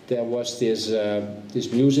 There was this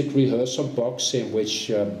music rehearsal box in which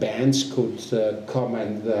bands could come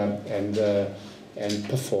and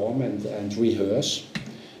perform and rehearse.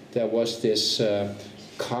 There was this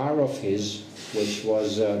car of his, which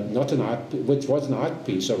was an art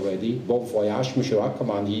piece already. Bon Voyage, Monsieur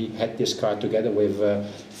Ackermann. He had this car together with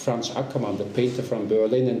Franz Ackermann, the painter from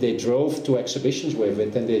Berlin, and they drove to exhibitions with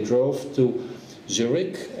it. And they drove to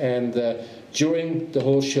Zurich, and during the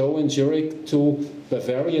whole show in Zurich, 2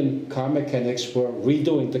 Bavarian car mechanics were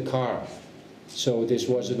redoing the car. So this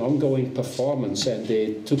was an ongoing performance, and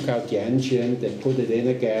they took out the engine, they put it in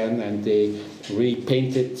again, and they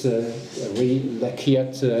repainted,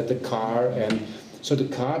 re-lacquered the car, and so the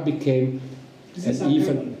car became an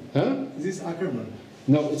even... Huh? Is this Ackermann?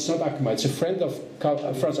 No, it's not Ackermann. It's a friend of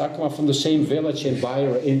Franz Ackermann from the same village in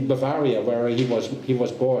Bavaria, where he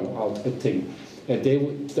was born, Alt-Hütting. And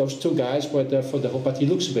those 2 guys were there for the whole, but he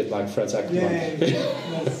looks a bit like Franz Ackermann.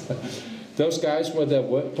 Yeah. Those guys were there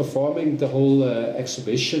performing the whole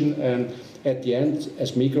exhibition, and at the end,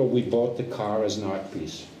 as Migros, we bought the car as an art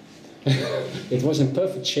piece. It was in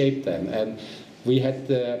perfect shape then, and we had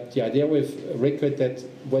the idea with Rickert that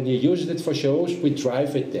when he used it for shows, we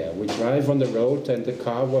drive it there. We drive on the road, and the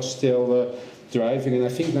car was still driving, and I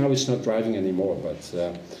think now it's not driving anymore. But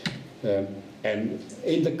and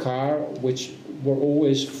in the car, which were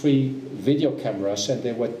always free video cameras, and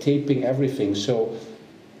they were taping everything. So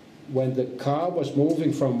when the car was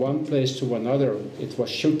moving from one place to another, it was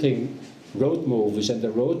shooting road movies, and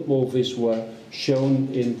the road movies were shown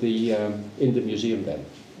in the museum then.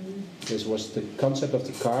 This was the concept of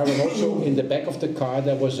the car, and also in the back of the car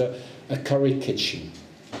there was a curry kitchen,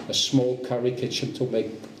 a small curry kitchen to make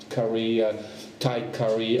curry, Thai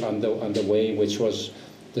curry on the way, which was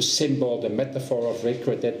the symbol, the metaphor of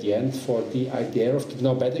Rickert at the end for the idea of the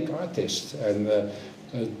nomadic artist, and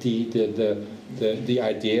the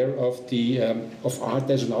idea of art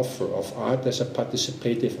as an offer, of art as a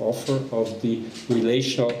participative offer, of the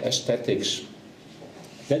relational aesthetics.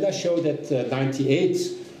 Then I showed at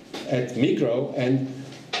 98 at Migros, and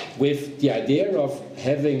with the idea of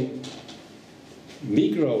having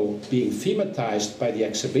Migros being thematized by the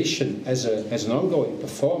exhibition as an ongoing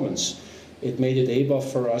performance, it made it able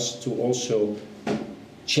for us to also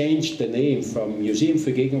change the name from Museum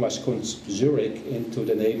für Gegenwartskunst Zurich into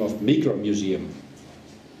the name of Migros Museum.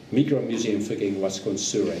 Migros Museum für Gegenwartskunst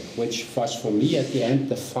Zurich, which was for me at the end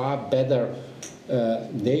the far better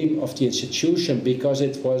name of the institution, because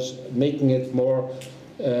it was making it more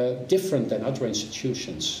different than other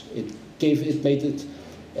institutions. It made it,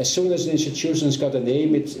 as soon as the institution's got a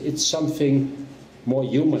name, it's something more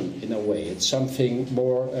human in a way. It's something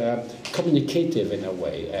more communicative in a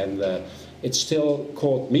way, and it's still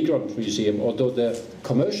called Migros Museum, although the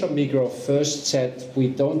commercial Migros first said we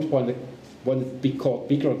don't want it to be called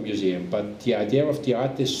Migros Museum, but the idea of the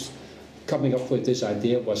artist coming up with this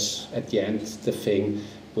idea was at the end the thing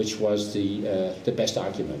which was the best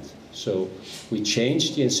argument. So we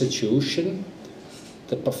changed the institution.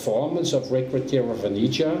 The performance of Recreative of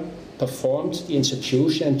Venezia performed the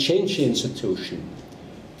institution and changed the institution.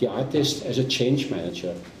 The artist as a change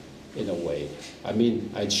manager, in a way. I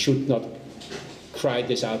mean, I should not cry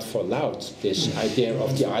this out for loud, this idea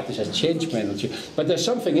of the artist as change manager, but there's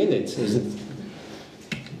something in it, isn't it?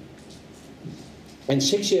 And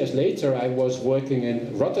 6 years later, I was working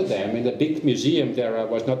in Rotterdam in a big museum there. I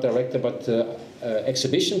was not director, but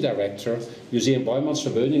exhibition director, Museum Boijmans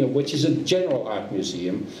van Beuningen, which is a general art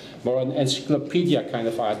museum, more an encyclopedia kind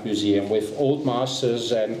of art museum with old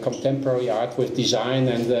masters and contemporary art with design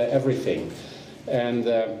and everything. And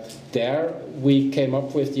there we came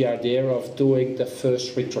up with the idea of doing the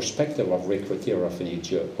first retrospective of Recreative of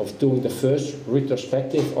Venezia, of doing the first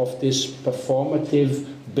retrospective of this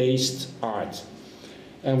performative-based art.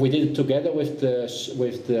 And we did it together with the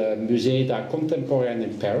Musée d'Art Contemporain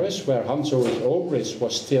in Paris, where Hans-Ulrich Obrist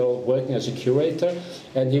was still working as a curator,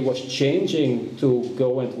 and he was changing to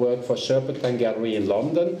go and work for Serpentine Gallery in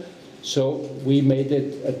London. So we made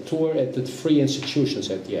it a tour at the three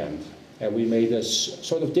institutions at the end. And we made a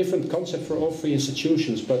sort of different concept for all three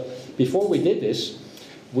institutions. But before we did this,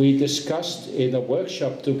 we discussed in a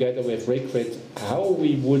workshop together with Rickert how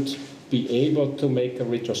we would be able to make a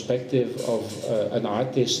retrospective of an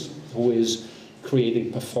artist who is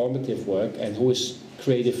creating performative work and who is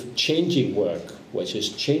creative changing work, which is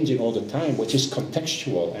changing all the time, which is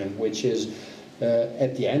contextual, and which is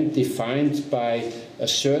at the end defined by a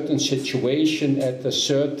certain situation at a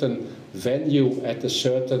certain venue at a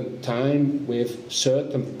certain time with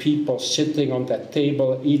certain people sitting on that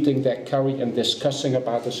table eating their curry and discussing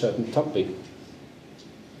about a certain topic.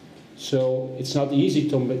 So it's not easy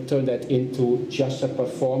to turn that into just a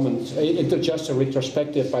performance, into just a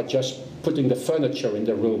retrospective by just putting the furniture in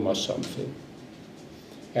the room or something.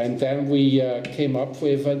 And then we came up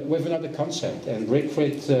with another concept, and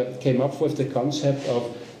Rickert came up with the concept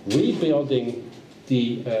of rebuilding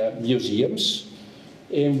the museums,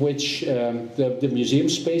 in which the museum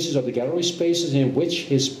spaces or the gallery spaces in which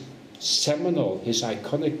his seminal, his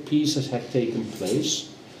iconic pieces had taken place,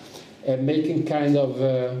 and making kind of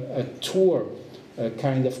a tour, a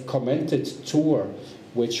kind of commented tour,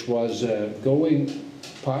 which was going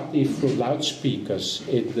partly through loudspeakers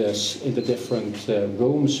in the different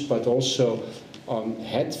rooms, but also on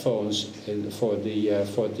headphones for the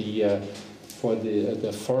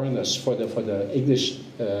foreigners, for the English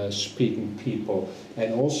speaking people,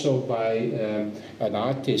 and also by an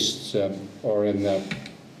artist or a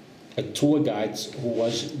tour guide who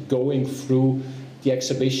was going through the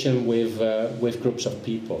exhibition with groups of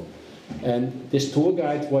people. And this tour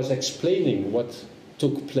guide was explaining what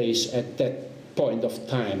took place at that point of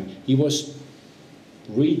time. He was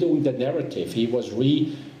redoing the narrative. He was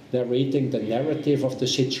re-narrating the narrative of the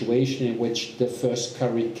situation in which the first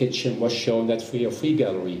curry kitchen was shown at 303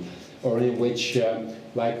 Gallery, or in which,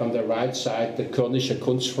 like on the right side, the Kölnische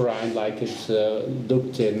Kunstverein, like it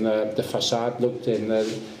looked in, the facade looked in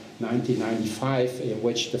 1995, in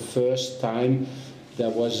which the first time there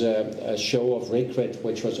was a show of Rickert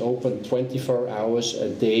which was open 24 hours a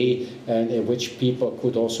day, and in which people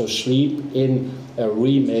could also sleep in a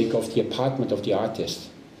remake of the apartment of the artist.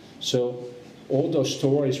 So all those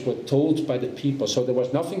stories were told by the people. So there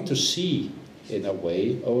was nothing to see in a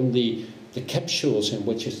way, only the capsules in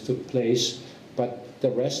which it took place, but the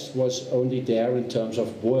rest was only there in terms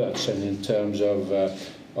of words and in terms of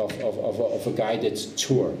a guided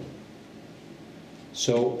tour.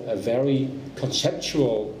 So a very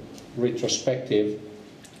conceptual retrospective,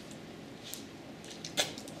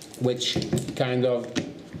 which kind of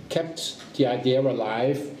kept the idea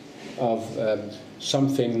alive of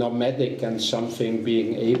something nomadic and something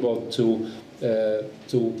being able to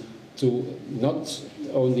not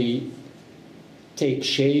only take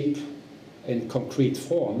shape in concrete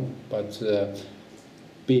form, but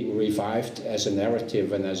being revived as a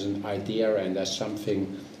narrative and as an idea and as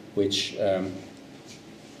something which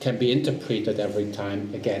can be interpreted every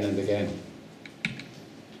time, again and again.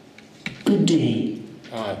 Good day.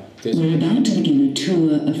 We're about to begin a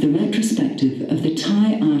tour of the retrospective of the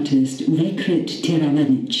Thai artist Rekrit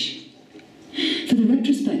Tiravanic. For the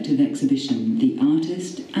retrospective exhibition, the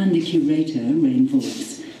artist and the curator, Rein,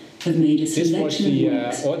 have made a selection of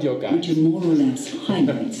works which are more or less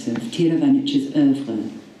highlights of Tiravanic's oeuvre,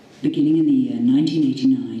 beginning in the year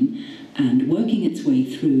 1989 and working its way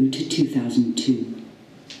through to 2002.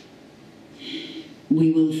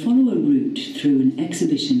 We will follow a route through an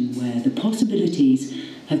exhibition where the possibilities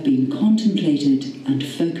have been contemplated and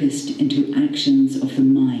focused into actions of the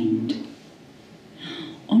mind.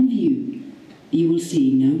 On view, you will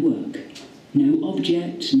see no work, no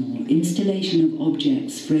object nor installation of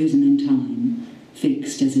objects frozen in time,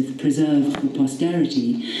 fixed as if preserved for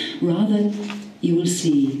posterity. Rather, you will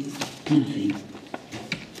see nothing.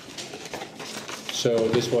 So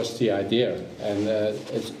this was the idea, and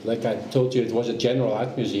like I told you, it was a general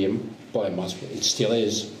art museum. Well, it still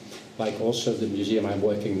is. Like also the museum I'm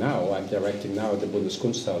working now, I'm directing now at the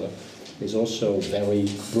Bundeskunsthalle, is also very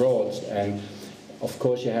broad. And of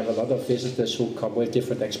course, you have a lot of visitors who come with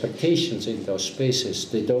different expectations in those spaces.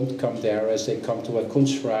 They don't come there as they come to a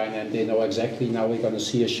Kunstverein and they know exactly now we're going to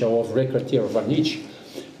see a show of Rekrit Tiravanic.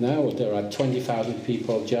 Now there are 20,000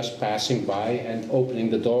 people just passing by and opening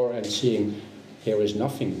the door and seeing here is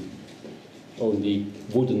nothing, only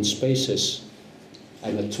wooden spaces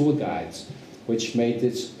and a tour guide, which made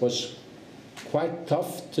it was quite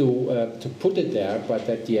tough to put it there. But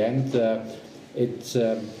at the end,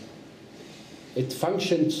 it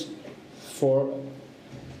functioned for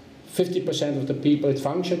 50% of the people. It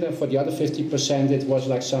functioned, and for the other 50%, it was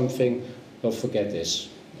like something. Don't forget this.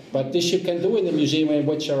 But this you can do in a museum in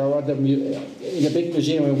which there are other, in a big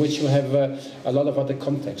museum in which you have a lot of other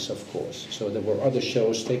contexts, of course. So there were other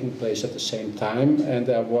shows taking place at the same time, and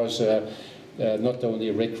there was not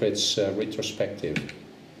only Rekrit's retrospective.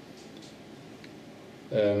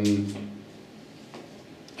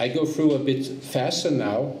 I go through a bit faster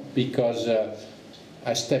now because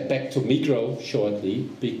I step back to Migros shortly,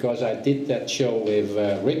 because I did that show with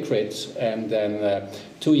Rekrit, and then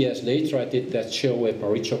 2 years later I did that show with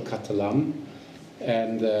Mauricio Catalan,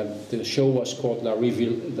 and the show was called La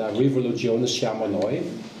Rivoluzione Siamo Noi,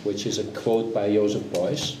 which is a quote by Joseph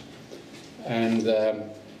Beuys. And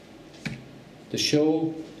the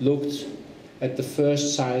show looked at the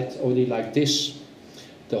first sight only like this.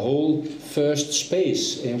 The whole first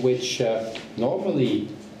space, in which normally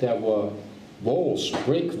there were walls,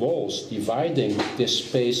 brick walls, dividing this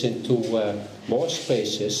space into more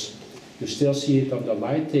spaces. You still see it on the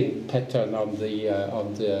lighting pattern on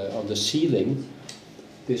the ceiling.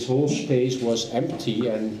 This whole space was empty,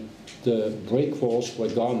 and the brick walls were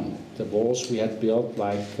gone. The walls we had built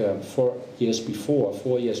like 4 years before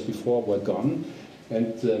were gone,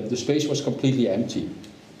 and the space was completely empty.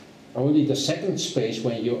 Only the second space,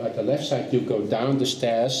 when you at the left side you go down the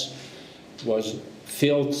stairs, was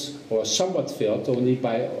filled, or somewhat filled, only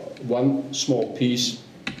by one small piece,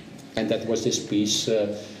 and that was this piece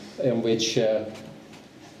in which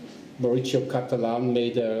Mauricio Catalan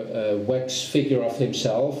made a wax figure of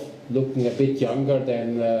himself, looking a bit younger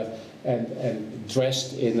than, and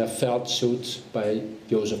dressed in a felt suit by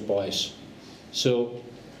Joseph Beuys. So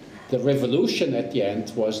the revolution at the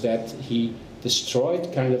end was that he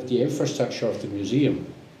destroyed kind of the infrastructure of the museum.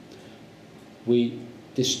 We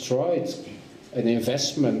destroyed an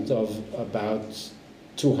investment of about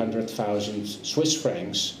 200,000 Swiss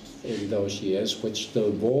francs in those years, which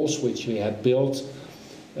the walls which we had built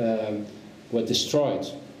were destroyed.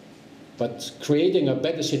 But creating a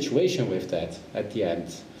better situation with that at the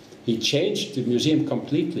end. He changed the museum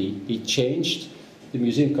completely. He changed the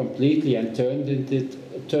museum completely and turned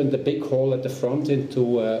the big hall at the front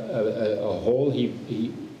into a hall.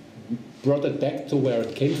 He brought it back to where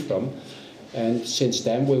it came from. And since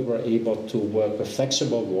then we were able to work with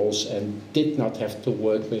flexible walls and did not have to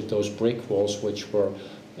work with those brick walls which were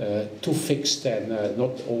too fixed and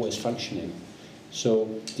not always functioning. So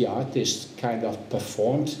the artist kind of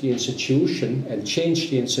performed the institution and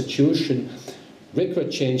changed the institution.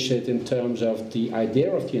 Rickert changed it in terms of the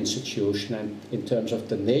idea of the institution and in terms of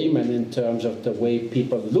the name and in terms of the way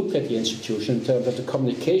people look at the institution, in terms of the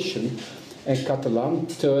communication. And Catalan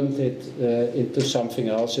turned it into something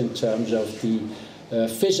else in terms of the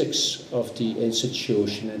physics of the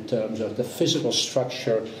institution, in terms of the physical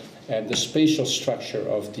structure and the spatial structure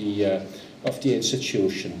of the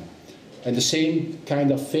institution. And the same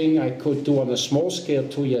kind of thing I could do on a small scale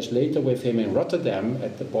 2 years later with him in Rotterdam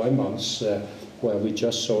at the Boijmans, where we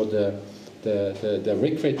just saw the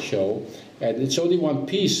Rickert show. And it's only one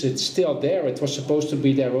piece, it's still there. It was supposed to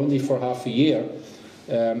be there only for half a year.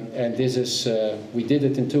 And this is, we did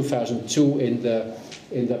it in 2002 in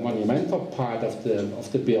the monumental part of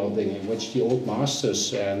the building, in which the old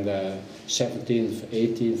masters and 17th,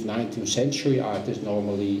 18th, 19th century art is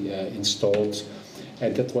normally installed.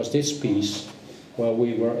 And that was this piece, where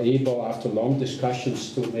we were able, after long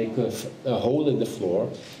discussions, to make a hole in the floor,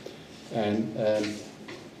 and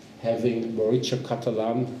having Mauricio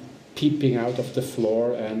Catalan peeping out of the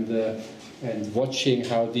floor and watching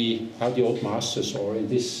how the old masters, or in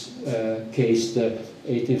this case the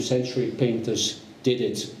 18th century painters, did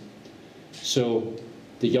it. So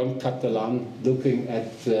the young Catalan looking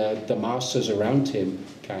at the masters around him,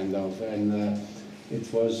 kind of, and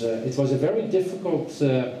it was a very difficult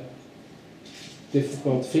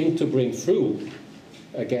thing to bring through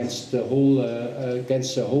against the whole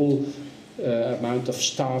amount of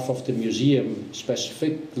staff of the museum,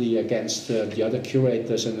 specifically against the other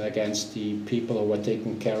curators and against the people who were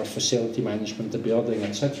taking care of facility management, the building,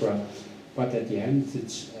 etc. But at the end,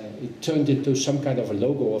 it turned into some kind of a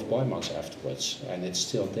logo of Boijmans afterwards, and it's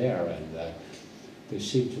still there, and they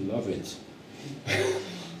seem to love it.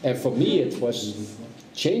 And for me, it was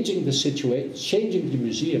changing the situation, changing the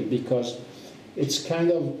museum, because it's kind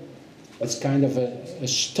of a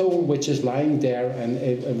stone which is lying there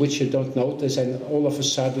and which you don't notice, and all of a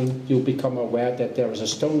sudden you become aware that there is a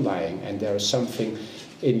stone lying and there is something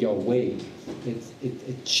in your way.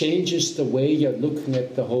 It changes the way you're looking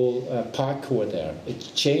at the whole parkour there.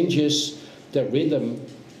 It changes the rhythm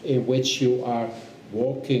in which you are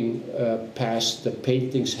walking past the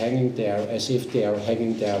paintings hanging there, as if they are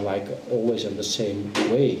hanging there like always in the same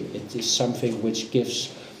way. It is something which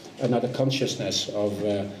gives another consciousness of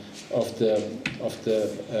the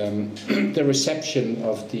reception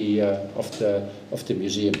of the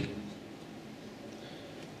museum.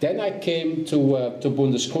 Then I came to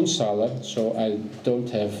Bundeskunsthalle, so I don't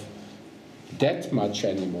have that much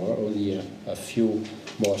anymore, only a few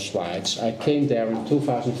more slides. I came there in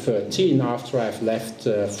 2013 after I've left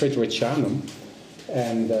Friedrichianum,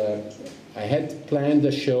 and I had planned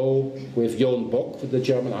a show with Jon Bock, the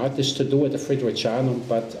German artist, to do at the Friedrichianum,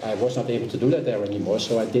 but I was not able to do that there anymore,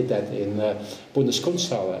 so I did that in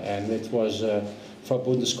Bundeskunsthalle, and it was for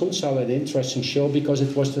Bundeskunsthalle an interesting show because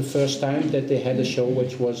it was the first time that they had a show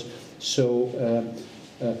which was so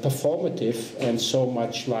performative and so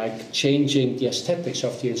much like changing the aesthetics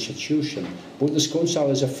of the institution.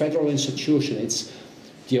 Bundeskunsthalle is a federal institution. It's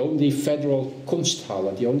the only federal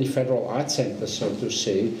Kunsthalle, the only federal art center, so to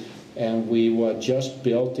say. And we were just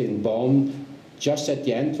built in Bonn, just at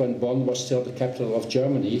the end when Bonn was still the capital of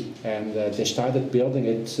Germany. And they started building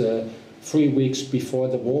it 3 weeks before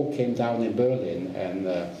the wall came down in Berlin. And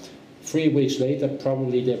 3 weeks later,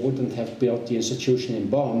 probably they wouldn't have built the institution in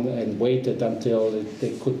Bonn and waited until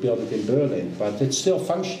they could build it in Berlin. But it's still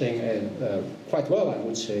functioning quite well, I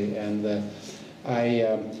would say. And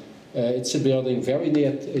it's a building very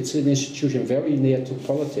near, it's an institution very near to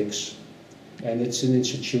politics. And it's an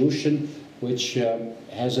institution which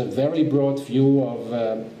has a very broad view of,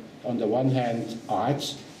 on the one hand,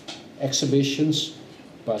 art exhibitions,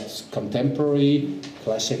 but contemporary,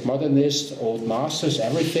 classic modernist, old masters,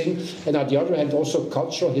 everything. And on the other hand, also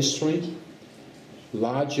cultural history,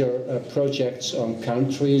 larger projects on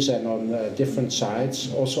countries and on different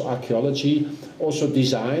sites, also archaeology, also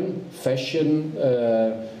design, fashion,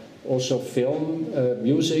 also film,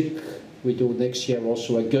 music. We do next year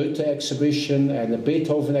also a Goethe exhibition and a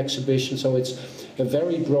Beethoven exhibition. So it's a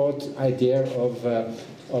very broad idea of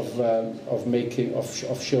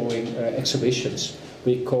showing exhibitions.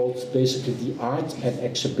 We called basically the Art and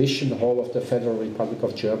Exhibition Hall of the Federal Republic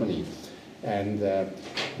of Germany. And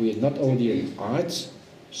we are not only an art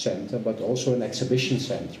center, but also an exhibition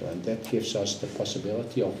center. And that gives us the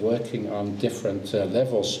possibility of working on different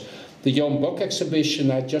levels. The Jon Bock exhibition,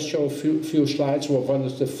 I just show a few slides, were one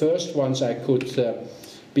of the first ones I could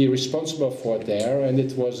be responsible for there, and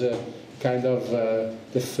it was a kind of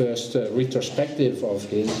the first retrospective of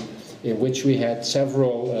his, in which we had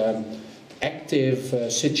several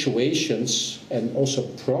active situations and also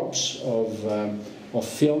props of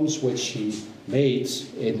films which he made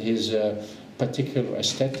in his particular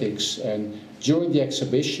aesthetics. And during the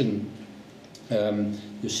exhibition,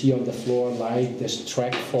 you see on the floor lying this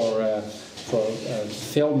track for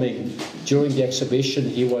filming. During the exhibition,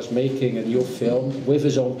 he was making a new film with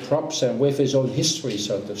his own props and with his own history,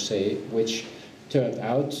 so to say, which turned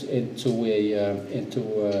out into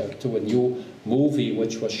a new movie,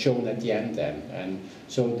 which was shown at the end then. And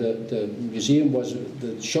so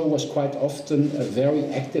the show was quite often a very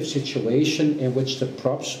active situation in which the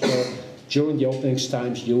props were, during the opening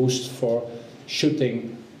times, used for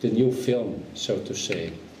shooting the new film, so to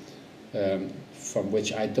say, from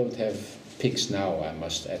which I don't have pics now, I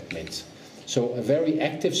must admit. So a very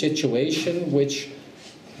active situation, which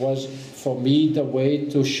was for me the way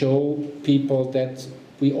to show people that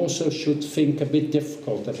we also should think a bit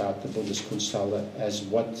difficult about the Bundeskunsthalle as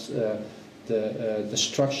what the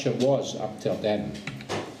structure was up till then.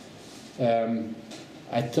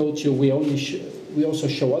 I told you we also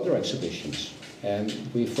show other exhibitions. And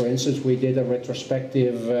for instance, we did a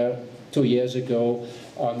retrospective 2 years ago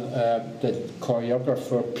on the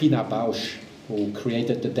choreographer Pina Bausch, who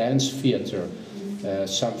created the dance theater,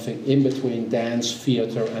 something in between dance,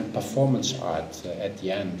 theater, and performance art at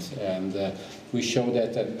the end. And we showed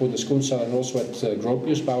that at Bundeskunsthalle and also at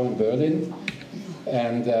Gropiusbau in Berlin.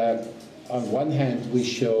 And on one hand, we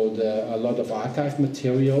showed a lot of archive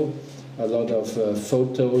material, a lot of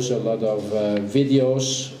photos, a lot of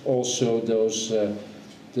videos. Also,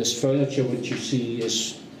 this furniture which you see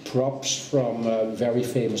is props from a very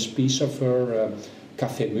famous piece of her,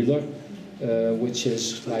 Café Müller, which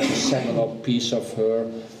is like a seminal piece of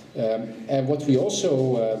her. And what we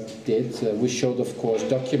also did, we showed, of course,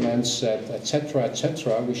 documents, etc.,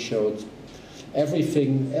 etc. We showed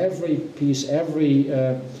everything, every piece, every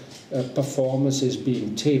performance is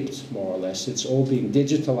being taped, more or less. It's all being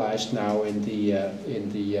digitalized now in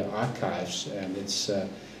the archives, and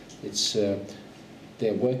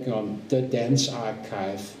they're working on the dance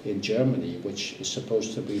archive in Germany, which is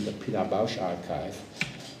supposed to be the Pina Bausch archive.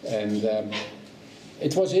 And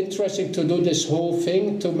it was interesting to do this whole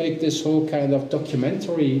thing, to make this whole kind of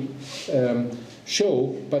documentary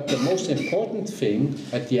show, but the most important thing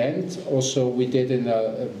at the end, also we did in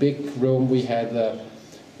a big room, we had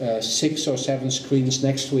 6 or 7 screens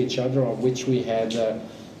next to each other, on which we had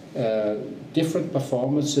different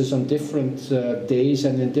performances on different days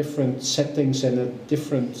and in different settings and at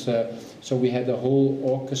different. So we had a whole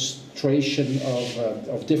orchestration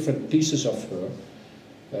of different pieces of her,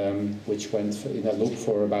 which went in a loop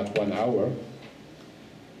for about 1 hour.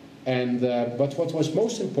 And but what was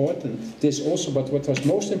most important, but what was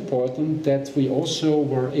most important, that we also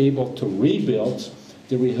were able to rebuild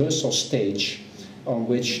the rehearsal stage, on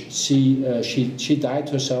which she died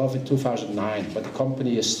herself in 2009, but the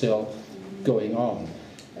company is still going on.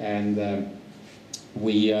 And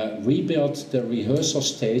we rebuilt the rehearsal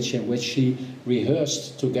stage in which she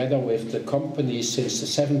rehearsed together with the company since the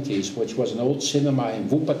 70s, which was an old cinema in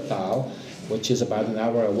Wuppertal, which is about an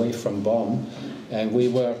hour away from Bonn. And we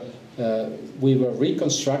were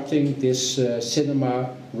reconstructing this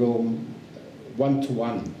cinema room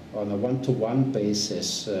one-to-one, on a one-to-one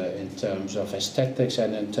basis in terms of aesthetics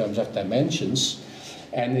and in terms of dimensions.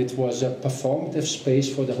 And it was a performative space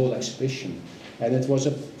for the whole exhibition. And it was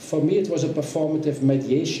for me, it was a performative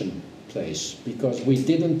mediation place, because we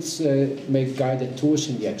didn't make guided tours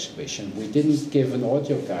in the exhibition. We didn't give an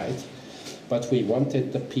audio guide, but we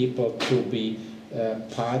wanted the people to be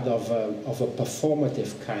part of a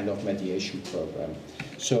performative kind of mediation program.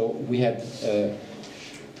 So we had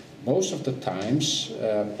most of the times,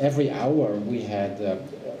 every hour we had,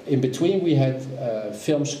 in between we had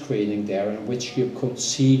film screening there, in which you could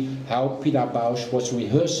see how Pina Bausch was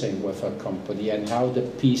rehearsing with her company and how the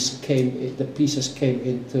pieces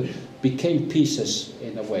became pieces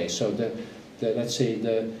in a way. So let's say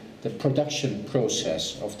the production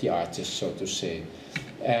process of the artist, so to say.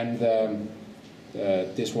 And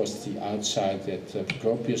this was the outside at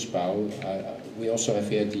Gropiusbau. We also have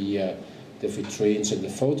here the vitrines and the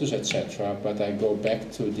photos, etc. But I go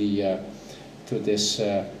back to this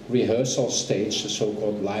rehearsal stage, the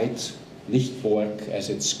so-called Lichtburg, as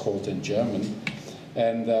it's called in German.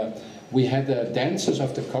 And we had dancers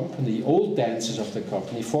of the company, old dancers of the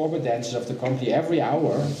company, former dancers of the company, every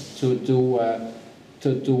hour to do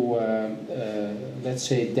let's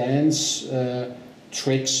say, dance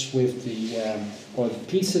tricks with or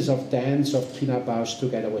pieces of dance of Pina Bausch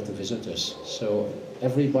together with the visitors. So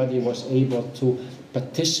everybody was able to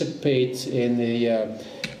participate in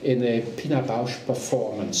a Pina Bausch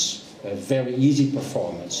performance, a very easy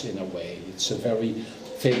performance in a way. It's a very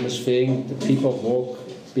famous thing. The people walk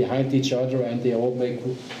behind each other and they all make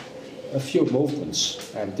a few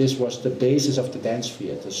movements. And this was the basis of the dance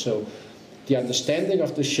theater. So the understanding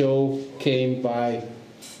of the show came by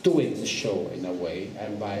doing the show in a way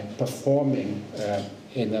and by performing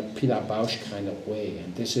in a Pina Bausch kind of way.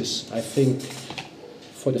 And this is, I think,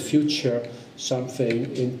 for the future,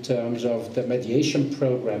 something in terms of the mediation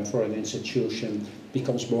program for an institution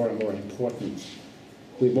becomes more and more important.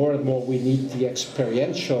 More and more we need the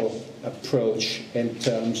experiential approach in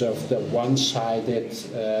terms of the one-sided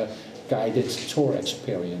guided tour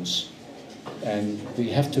experience. And we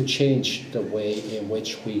have to change the way in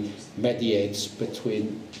which we mediate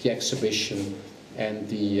between the exhibition and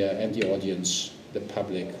the audience, the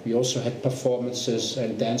public. We also had performances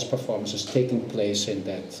and dance performances taking place in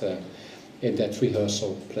that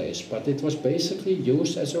rehearsal place. But it was basically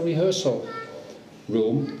used as a rehearsal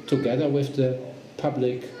room together with the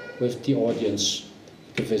public, with the audience,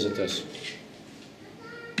 the visitors.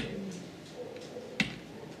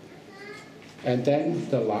 And then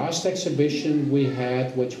the last exhibition we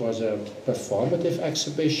had, which was a performative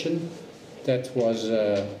exhibition, that was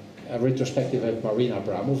a retrospective of Marina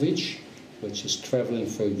Abramovic, which is traveling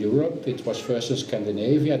through Europe. It was first in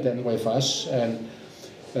Scandinavia, then with us, and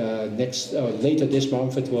later this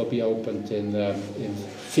month it will be opened in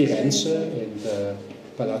Firenze, in the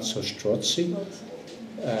Palazzo Strozzi,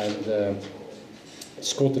 and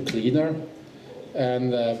it's called The Cleaner,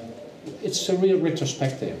 and it's a real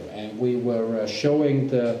retrospective, and we were showing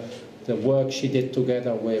the work she did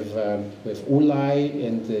together with Ulay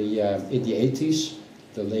in the 80s,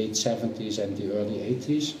 the late 70s and the early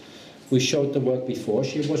 80s. We showed the work before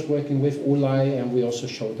she was working with Ulay, and we also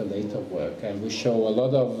showed the later work. And we show a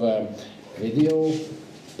lot of video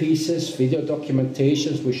pieces, video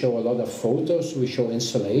documentations, we show a lot of photos, we show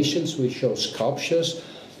installations, we show sculptures,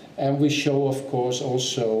 and we show, of course,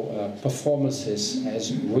 also performances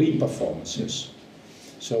as re-performances.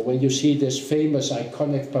 So when you see this famous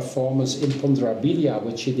iconic performance in Pondrabilia,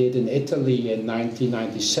 which she did in Italy in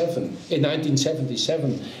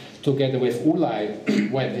 1977, together with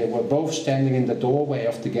Ulay, where they were both standing in the doorway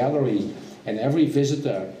of the gallery, and every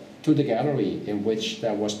visitor to the gallery in which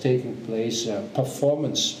there was taking place a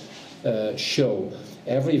performance show,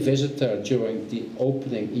 every visitor during the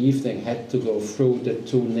opening evening had to go through the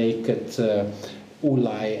two naked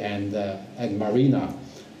Ulay and Marina.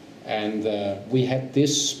 And we had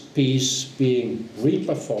this piece being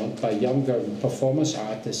re-performed by younger performance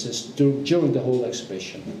artists during the whole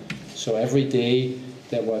exhibition. So every day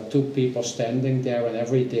there were two people standing there, and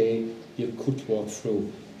every day you could walk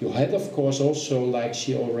through. You had, of course, also, like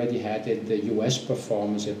she already had in the US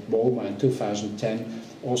performance at MoMA in 2010,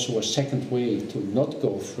 also a second way to not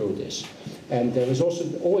go through this. And there is also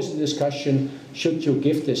always a discussion, should you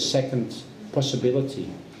give this second possibility?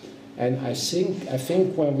 And I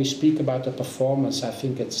think when we speak about the performance, I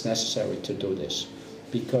think it's necessary to do this,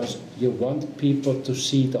 because you want people to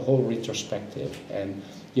see the whole retrospective, and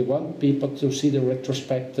you want people to see the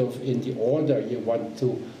retrospective in the order you want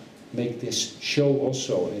to make this show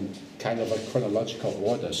also in kind of a chronological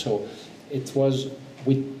order. So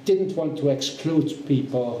we didn't want to exclude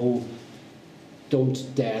people who don't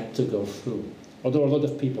dare to go through, although a lot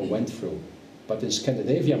of people went through. But in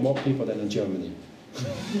Scandinavia, more people than in Germany.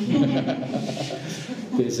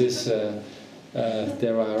 This is,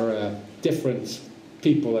 there are different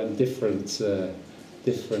people and different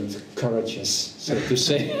courages, so to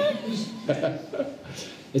say.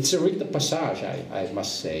 It's a rite de passage, I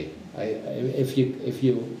must say. If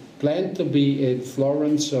you plan to be in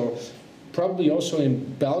Florence, or probably also in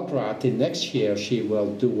Belgrade in next year, she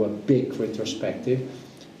will do a big retrospective.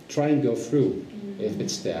 Try and go through if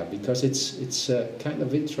it's there, because it's a kind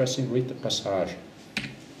of interesting rite de passage.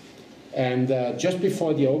 And just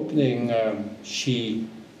before the opening, she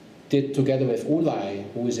did, together with Ulay,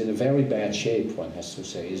 who is in a very bad shape, one has to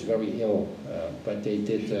say, he's very ill, but they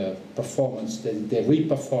did a performance, they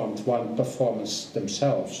re-performed one performance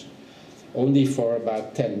themselves, only for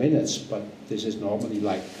about 10 minutes, but this is normally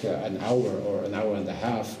like an hour or an hour and a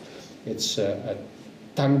half. It's a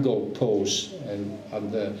tango pose, and at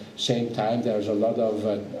the same time there's a lot of,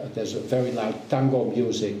 there's a very loud tango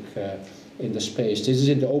music in the space. This is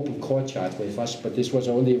in the open courtyard with us, but this was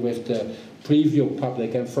only with the preview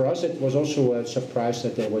public, and for us it was also a surprise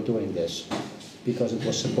that they were doing this, because it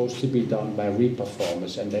was supposed to be done by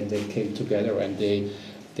re-performers, and then they came together and they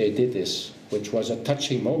they did this, which was a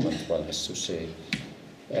touching moment, one has to say.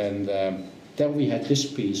 And then we had this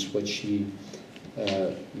piece, which she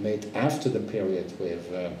made after the period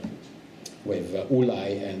with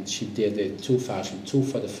Ulay, and she did it 2002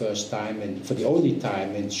 for the first time, and for the only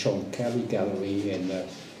time, in Sean Kelly Gallery in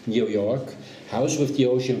New York, House with the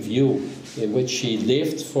Ocean View, in which she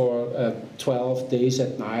lived for 12 days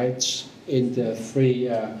and nights in the 3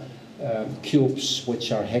 cubes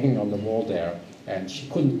which are hanging on the wall there, and she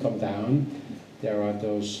couldn't come down. There are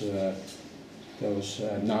those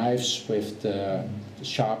knives with the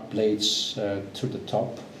sharp blades to the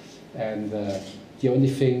top, and the only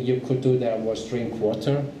thing you could do there was drink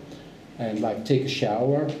water and like take a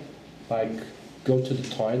shower, like go to the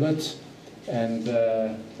toilet, and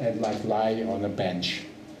like lie on a bench.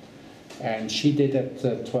 And she did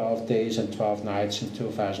it 12 days and 12 nights in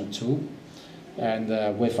 2002.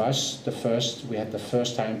 And with us, we had the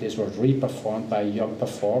first time this was re-performed by a young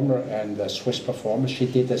performer and a Swiss performer. She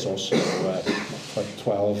did this also for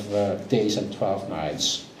 12 days and 12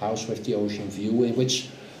 nights. House with the Ocean View, in which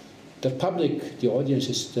the public, the audience,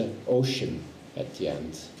 is the ocean at the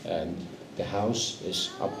end, and the house is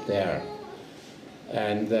up there.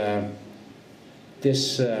 And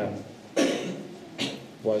this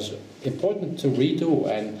was important to redo,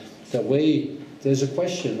 and the way, there's a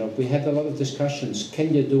question of, we had a lot of discussions,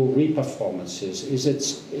 can you do re-performances?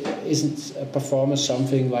 Isn't a performance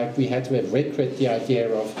something like we had with Recreate, the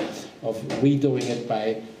idea of redoing it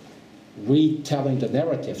by retelling the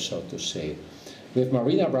narrative, so to say. With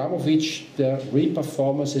Marina Abramovic, the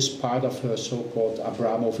re-performance is part of her so-called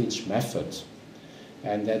Abramovic method.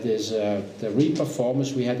 And that is the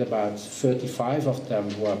re-performance, we had about 35 of them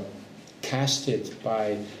were casted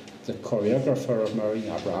by the choreographer of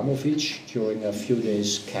Marina Abramovic during a few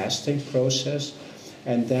days casting process.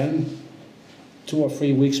 And then 2 or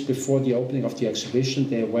 3 weeks before the opening of the exhibition,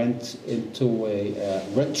 they went into a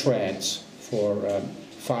retreat for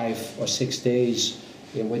 5 or 6 days,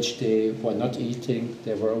 in which they were not eating,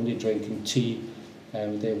 they were only drinking tea,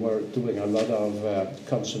 and they were doing a lot of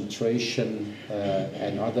concentration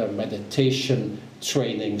and other meditation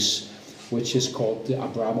trainings, which is called the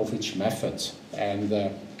Abramovic method. And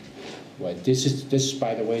well, this is,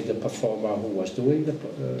 by the way, the performer who was doing the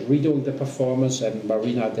redoing the performance, and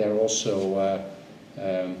Marina there also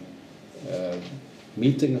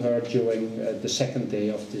meeting her during the second day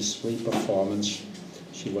of this re-performance.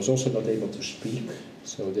 She was also not able to speak,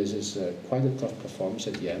 so this is quite a tough performance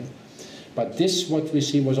at the end. But this, what we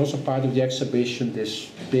see, was also part of the exhibition,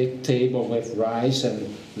 this big table with rice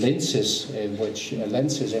and lenses in which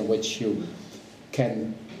you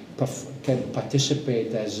can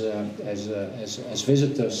participate as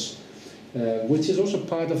visitors, which is also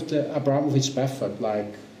part of the Abramovic method,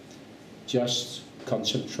 like just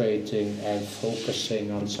concentrating and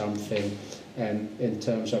focusing on something, and in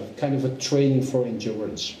terms of kind of a training for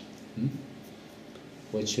endurance,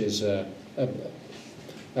 which is a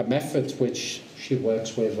method which she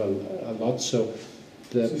works with a lot. So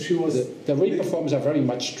the re-performers are very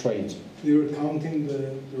much trained. They were counting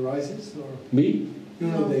the rises, or me?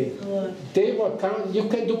 No, they were count. You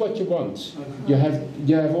can do what you want. Okay.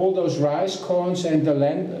 You have all those rice cones and the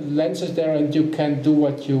lenses there, and you can do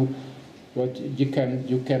what you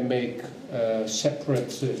can make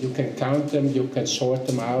separate. You can count them. You can sort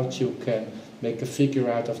them out. You can make a figure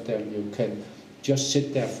out of them. You can just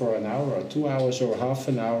sit there for an hour or 2 hours or half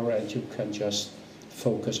an hour, and you can just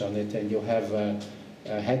focus on it. And you have a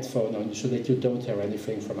headphone on so that you don't hear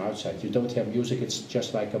anything from outside. You don't hear music. It's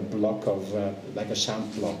just like a block of, like a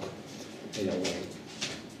sound block, in a way.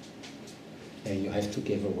 And you have to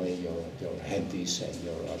give away your handies and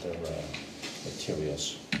your other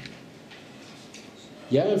materials.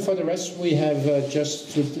 Yeah, and for the rest, we have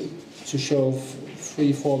just to show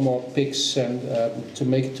 3, 4 more pics and to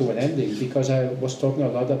make it to an ending, because I was talking a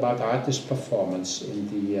lot about artist performance in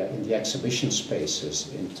the exhibition spaces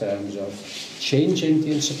in terms of changing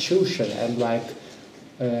the institution and like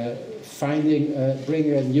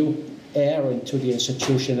bringing a new air into the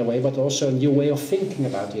institution in a way, but also a new way of thinking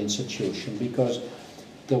about the institution, because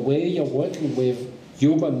the way you're working with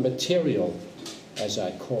human material, as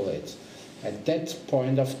I call it, at that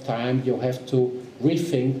point of time, you have to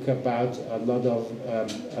rethink about a lot of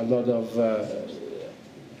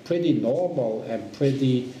pretty normal and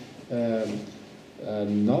pretty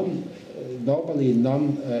normally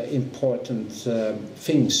non-important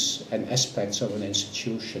things and aspects of an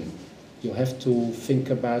institution. You have to think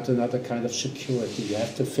about another kind of security. You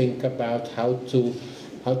have to think about how to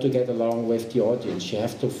get along with the audience. You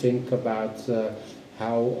have to think about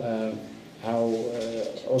how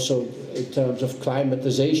also in terms of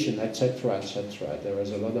climatization, etc., etc. There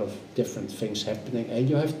is a lot of different things happening, and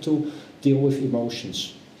you have to deal with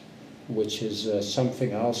emotions, which is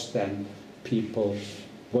something else than people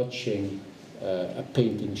watching a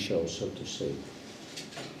painting show, so to say.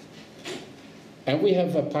 And we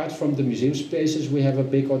have, apart from the museum spaces, we have a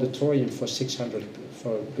big auditorium for 600,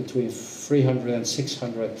 for between 300 and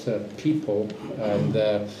 600 people,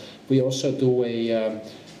 and we also do a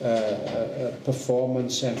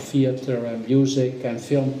performance and theater and music and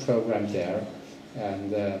film program there.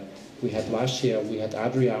 And we had last year, we had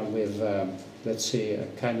Adrian with, let's say, a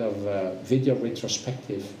kind of video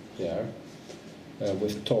retrospective there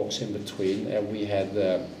with talks in between. And we had,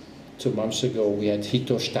 2 months ago, we had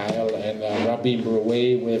Hito Steil and Rabin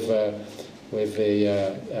Brouet with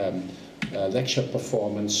a lecture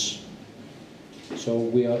performance. So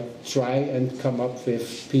we try and come up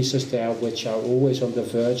with pieces there which are always on the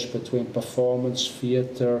verge between performance,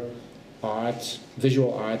 theater, art,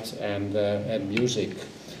 visual art, and music.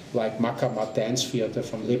 Like Makama Dance Theater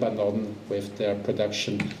from Lebanon with their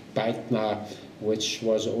production Baitna, which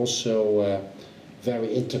was also very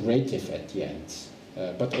integrative at the end.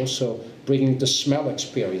 But also bringing the smell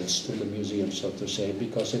experience to the museum, so to say,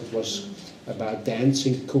 because it was about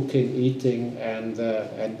dancing, cooking, eating, and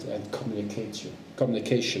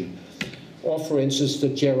communication. Or, for instance, the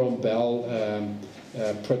Jerome Bell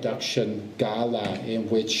production Gala, in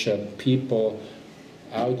which people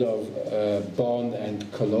out of Bonn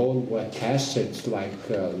and Cologne were casted like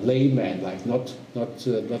laymen, like not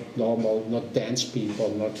normal, not dance people,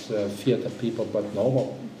 not theater people, but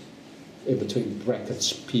normal, in between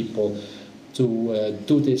brackets, people, to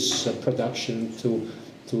do this production, to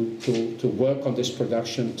work on this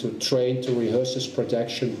production, to train, to rehearse this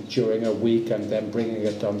production during a week, and then bringing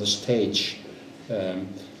it on the stage.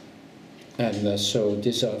 So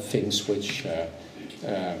these are things which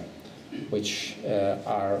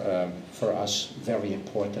are for us very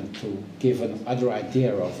important to give another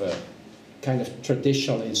idea of a kind of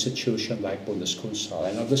traditional institution like Bundeskunsthalle.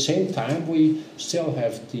 And at the same time, we still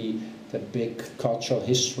have the big cultural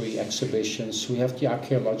history exhibitions, we have the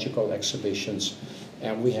archaeological exhibitions,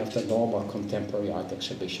 and we have the normal contemporary art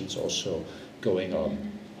exhibitions also going on.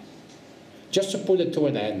 Just to put it to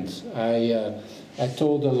an end, I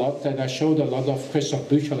told a lot, and I showed a lot of Christoph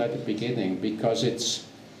Büchel at the beginning, because it's,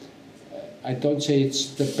 I don't say it's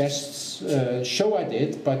the best show I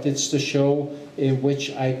did, but it's the show in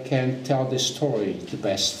which I can tell this story the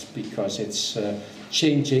best, because it's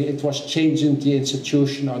changing, it was changing the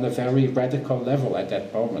institution on a very radical level at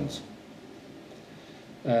that moment.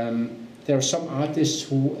 There are some artists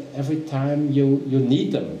who, every time you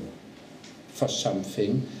need them for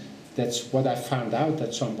something, that's what I found out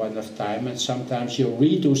at some point of time, and sometimes you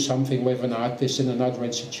redo something with an artist in another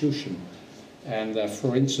institution. And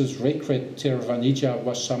for instance, Rekret Tirvanija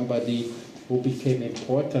was somebody who became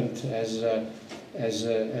important as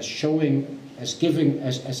showing, as giving,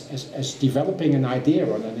 as developing an idea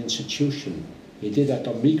on an institution. He did that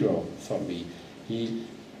on Migros for me. He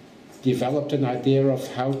developed an idea of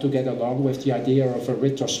how to get along with the idea of a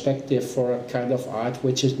retrospective for a kind of art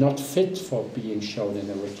which is not fit for being shown in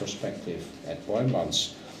a retrospective at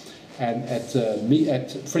Borman's. And at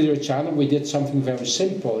Friedrichshafen we did something very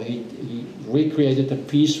simple. He recreated a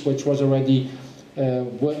piece which was already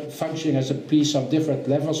functioning as a piece on different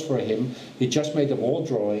levels for him. He just made a wall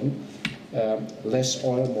drawing, less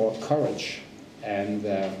oil, more courage. And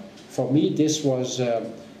for me this was,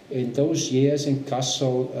 in those years in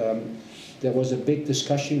Kassel, there was a big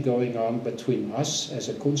discussion going on between us as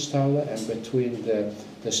a Kunsthalle and between the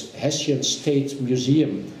Hessian State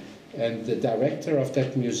Museum. And the director of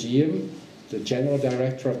that museum, the general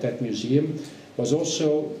director of that museum, was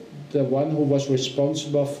also the one who was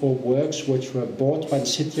responsible for works which were bought by the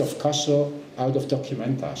city of Kassel out of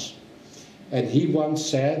Documentas. And he once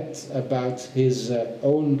said about his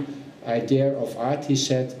own idea of art, he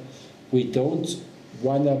said, we don't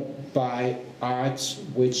want to buy art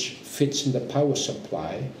which fits in the power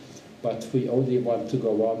supply, but we only want to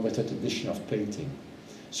go on with the tradition of painting.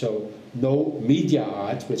 So no media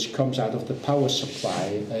art which comes out of the power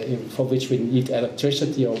supply, for which we need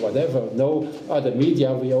electricity or whatever, no other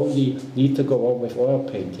media, we only need to go on with oil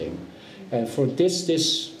painting. And for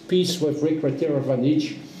this piece with Rekret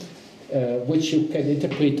Tirvanij, which you can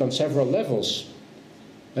interpret on several levels,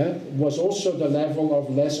 was also the level of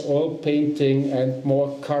less oil painting and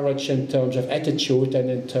more courage in terms of attitude and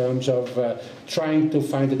in terms of trying to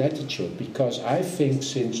find an attitude. Because I think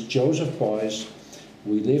since Joseph Beuys,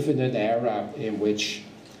 we live in an era in which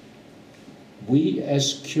we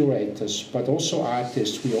as curators, but also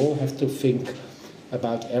artists, we all have to think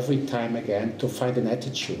about every time again to find an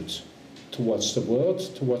attitude towards the world,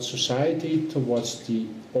 towards society, towards the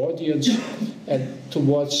audience, and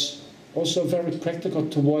towards, also very practical,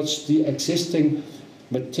 towards the existing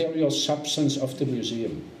material substance of the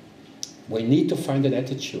museum. We need to find an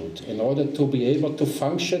attitude in order to be able to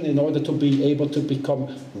function, in order to be able to become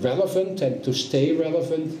relevant and to stay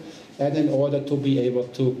relevant, and in order to be able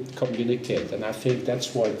to communicate. And I think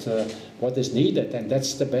that's what is needed, and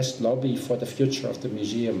that's the best lobby for the future of the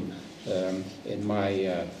museum, in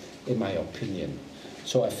my opinion.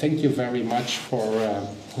 So I thank you very much for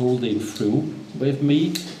holding through with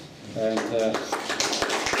me. And,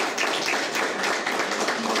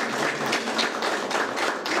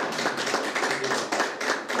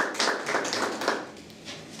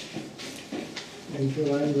 thank you,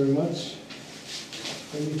 Rein, very much.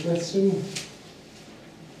 Any question?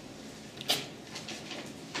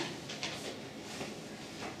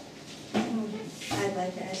 I'd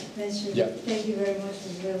like to ask a question. Yeah. Thank you very much. It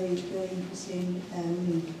was really, really interesting.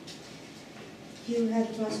 You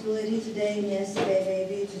had the possibility today and yesterday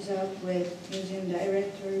maybe to talk with museum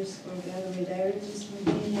directors or gallery directors from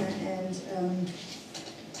Albania, and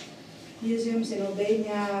museums in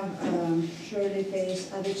Albania surely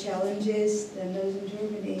face other challenges than those in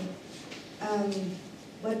Germany.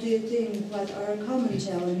 What do you think? What are common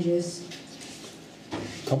challenges?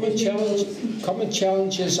 Common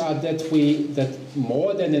challenges are that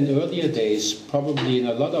more than in earlier days, probably in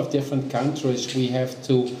a lot of different countries, we have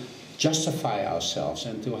to justify ourselves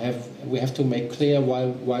and we have to make clear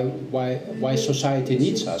why society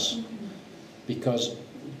needs us, because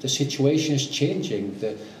the situation is changing.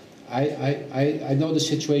 I know the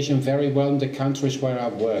situation very well in the countries where I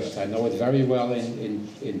worked. I know it very well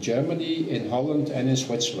in Germany, in Holland, and in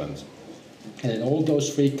Switzerland. And in all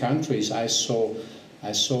those three countries, I saw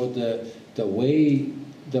the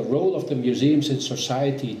role of the museums in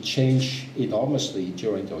society change enormously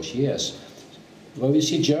during those years. When we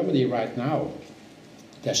see Germany right now,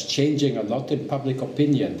 there's changing a lot in public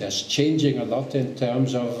opinion. There's changing a lot in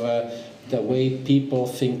terms of the way people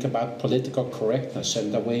think about political correctness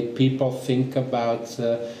and the way people think about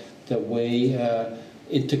the way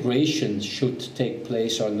integration should take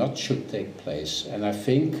place or not should take place. And I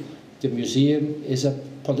think the museum is a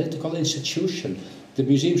political institution. The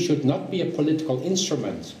museum should not be a political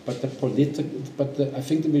instrument, but I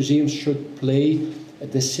think the museum should play a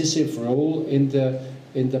decisive role in the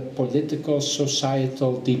political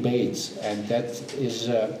societal debate, and that's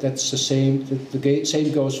the same. The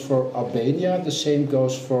same goes for Albania. The same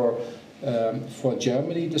goes for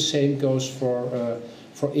Germany. The same goes for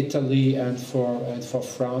Italy and for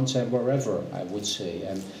France and wherever, I would say.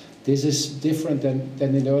 And this is different than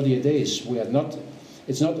in earlier days. We are not.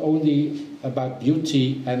 It's not only about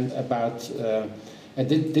beauty and about.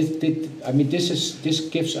 This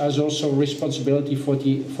gives us also responsibility for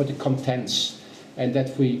the contents, and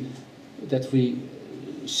that we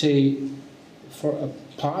say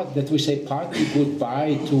partly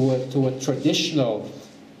goodbye to a traditional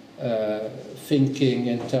thinking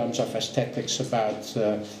in terms of aesthetics about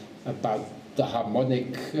the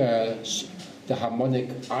harmonic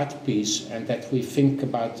art piece, and that we think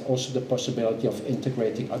about also the possibility of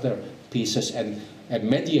integrating other pieces and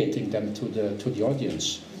mediating them to the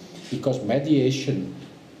audience, because mediation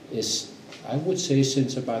is, I would say,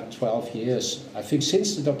 since about 12 years, I think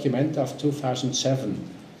since the Documenta of 2007,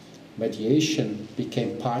 mediation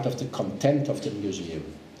became part of the content of the museum,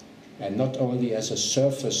 and not only as a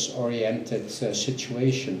surface-oriented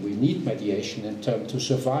situation. We need mediation in terms to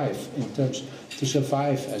survive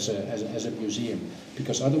as a museum,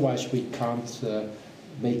 because otherwise we can't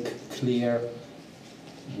make clear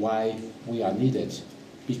why we are needed.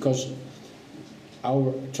 Because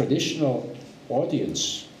our traditional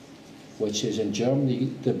audience, which is in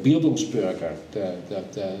Germany the Bildungsbürger,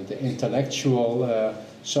 the intellectual,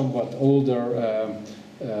 somewhat older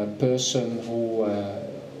person who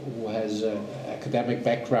has an academic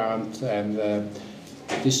background, and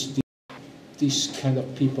these kind of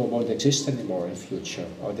people won't exist anymore in future,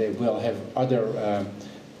 or they will have other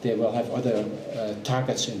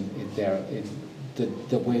targets in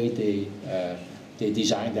the way they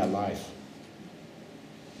design their life.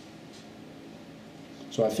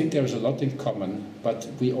 So I think there is a lot in common, but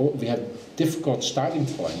we have difficult starting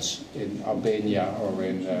points in Albania or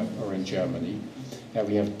in Germany. And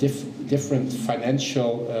we have different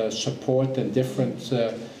financial support and different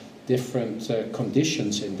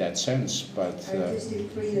conditions in that sense. But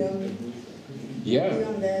artistic freedom. Yeah.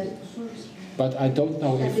 Beyond that. But I don't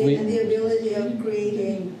know if and the ability of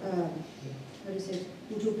creating, what is it,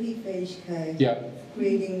 utopie-fähigkeit. Yeah.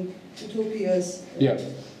 Creating utopias. Yeah.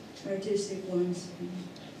 artistic ones.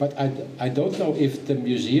 But I don't know if the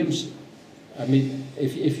museums, I mean,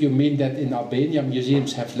 if you mean that in Albania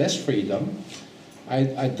museums have less freedom,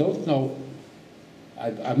 I don't know.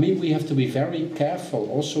 I mean, we have to be very careful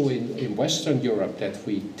also in Western Europe that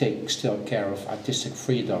we take still care of artistic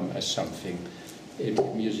freedom as something in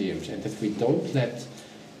museums, and that we don't let,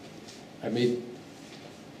 I mean,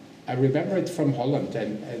 I remember it from Holland,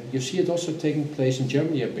 and you see it also taking place in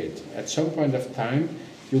Germany a bit. At some point of time,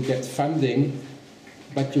 you get funding,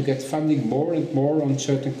 but you get funding more and more on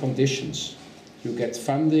certain conditions. You get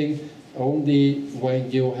funding only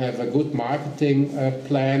when you have a good marketing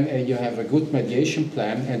plan and you have a good mediation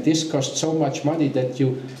plan, and this costs so much money that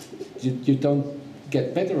you don't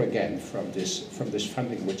get better again from this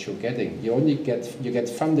funding which you're getting. You only get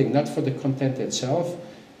funding not for the content itself,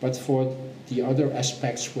 but for the other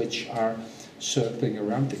aspects which are circling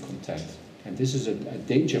around the content. And this is a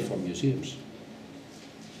danger for museums,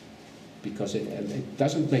 because it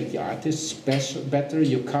doesn't make the artists better.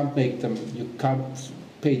 You can't make them, you can't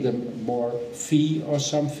pay them more fee or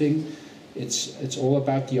something. It's all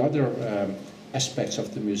about the other aspects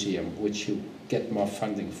of the museum which you get more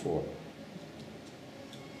funding for.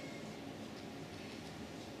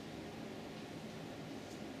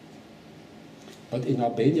 But in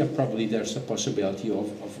Albania probably there's a possibility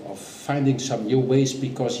of finding some new ways,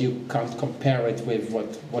 because you can't compare it with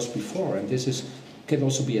what was before, and this can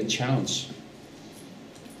also be a challenge.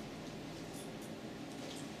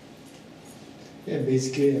 Yeah,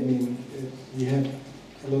 basically, I mean, we have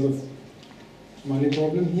a lot of money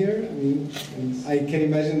problem here. I mean, and I can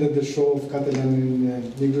imagine that the show of Catalan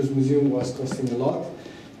in Negros Museum was costing a lot.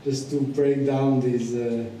 Just to break down these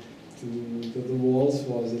to the walls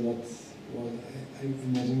was a lot. Well, I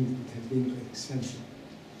imagine it would have been quite expensive.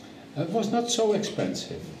 It was not so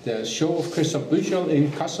expensive. The show of Christoph Büchel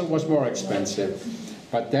in Kassel was more expensive.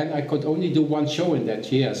 But then I could only do one show in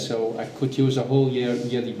that year, so I could use a whole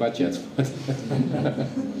yearly budget.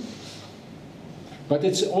 But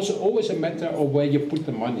it's also always a matter of where you put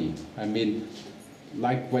the money. I mean,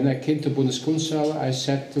 like when I came to Bundeskunsthalle, I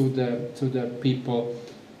said to the people,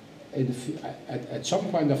 at some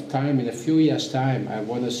point of time, in a few years' time, I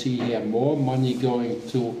want to see here more money going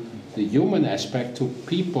to the human aspect, to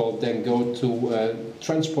people, than go to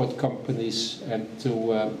transport companies and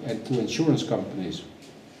to insurance companies.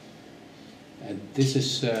 And this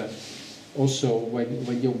is also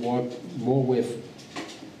when you work more with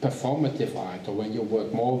performative art, or when you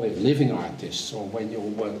work more with living artists, or when you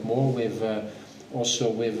work more with also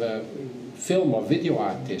with film or video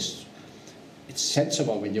artists. It's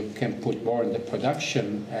sensible when you can put more in the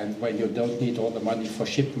production, and when you don't need all the money for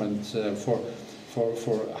shipment for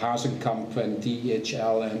Hasenkamp and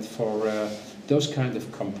DHL and for those kind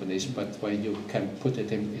of companies, but when you can put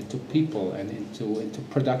it into people and into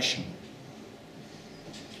production.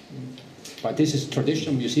 But this is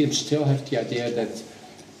traditional museums still have the idea that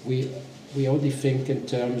we only think in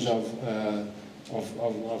terms of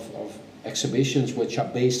exhibitions which are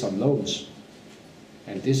based on loans,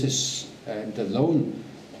 and this is the loan.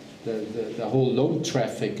 The whole loan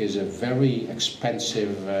traffic is a very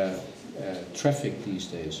expensive traffic these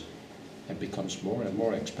days, and becomes more and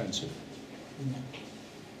more expensive.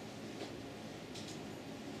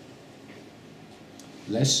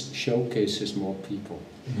 Less showcases, more people.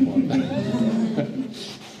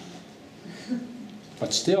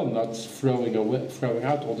 But still not throwing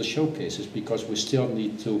out all the showcases, because we still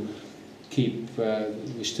need to keep.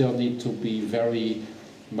 We still need to be very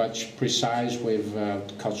much precise with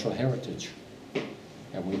cultural heritage,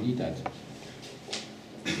 and we need that.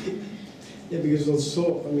 Yeah, because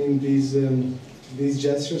also, I mean, these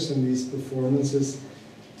gestures and these performances,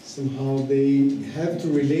 somehow they have to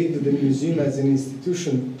relate to the museum as an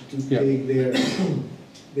institution to take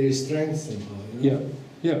their strengths somehow. You know?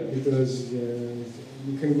 Yeah. Because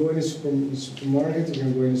you can go in a supermarket, you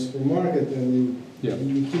can go in a supermarket, and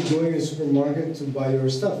you keep going in a supermarket to buy your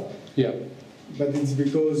stuff. Yeah. But it's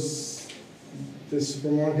because the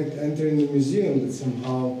supermarket entering the museum that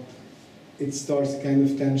somehow it starts a kind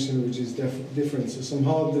of tension which is different. So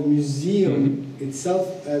somehow the museum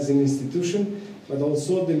itself as an institution, but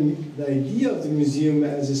also the idea of the museum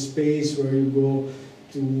as a space where you go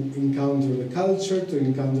to encounter the culture, to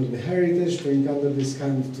encounter the heritage, to encounter this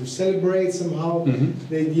kind of, to celebrate somehow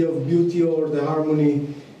the idea of beauty or the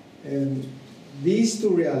harmony. And these two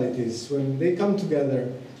realities, when they come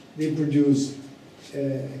together, they produce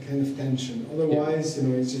a kind of tension. Otherwise, you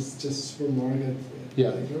know, it's just a supermarket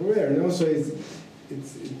like everywhere. You know, so it's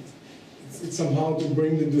somehow to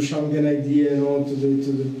bring the Dushanbian idea, you know, to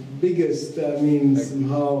the biggest. I mean,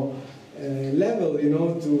 somehow level, you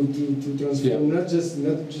know, to transform, not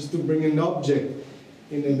just to bring an object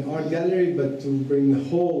in an art gallery, but to bring the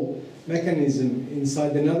whole mechanism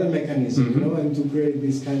inside another mechanism, you know, and to create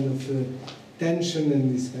this kind of tension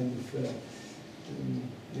and this kind of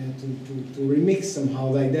to remix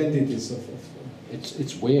somehow the identities of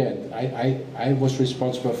It's weird. I was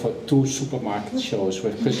responsible for 2 supermarket shows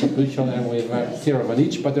with Christoph Büchel and with Tira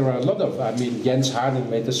Vanic, but there are a lot of, I mean, Jens Harden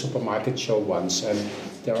made a supermarket show once, and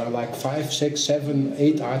there are like 5, 6, 7,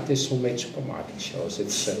 8 artists who made supermarket shows.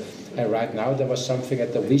 It's and right now there was something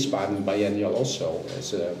at the Wiesbaden Biennial also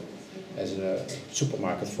as a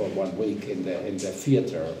supermarket for 1 week in the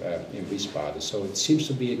theater in Wiesbaden. So it seems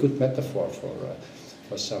to be a good metaphor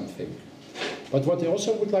for something. But what I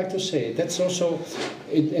also would like to say, that's also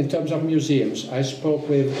in terms of museums. I spoke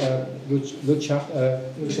with Luciano,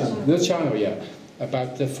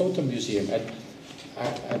 about the photo museum,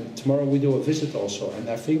 and tomorrow we do a visit also. And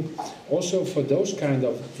I think also for those kind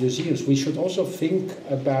of museums, we should also think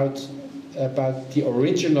about the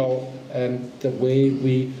original and the way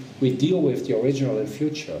we deal with the original in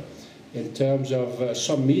future. In terms of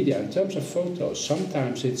some media, in terms of photos,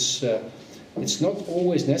 sometimes it's not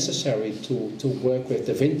always necessary to work with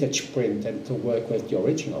the vintage print and to work with the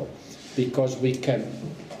original, because we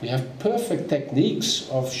have perfect techniques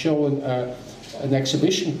of showing an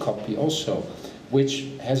exhibition copy also, which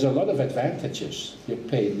has a lot of advantages. You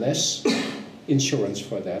pay less insurance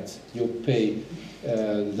for that, you pay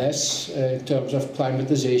less in terms of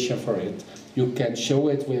climatization for it. You can show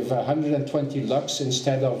it with 120 lux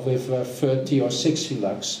instead of with 30 or 60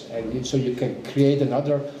 lux, and so you can create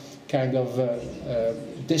another kind of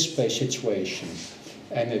display situation,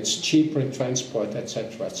 and it's cheaper in transport,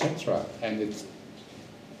 etc., etc. And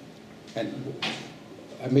I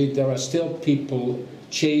mean, there are still people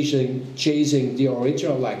chasing the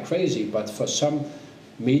original like crazy, but for some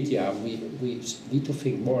media, we need to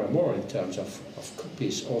think more and more in terms of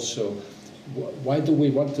copies. Also, why do we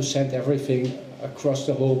want to send everything across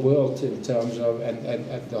the whole world in terms of and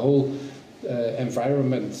the whole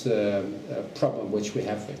environment problem which we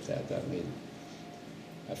have with that? I mean,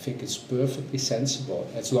 I think it's perfectly sensible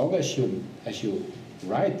as long as you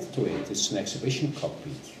write to it. It's an exhibition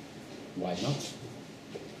copy. Why not?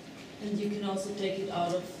 And you can also take it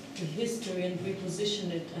out of the history and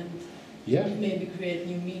reposition it and maybe create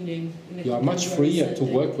new meaning. You are much freer to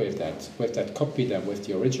work with that copy than with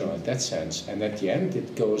the original in that sense. And at the end,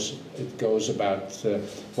 it goes about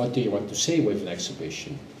what do you want to say with an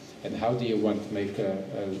exhibition, and how do you want to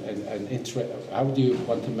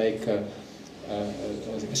make a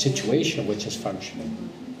situation which is functioning,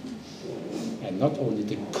 and not only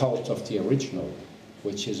the cult of the original,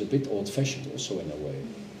 which is a bit old-fashioned also in a way.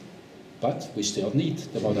 But we still need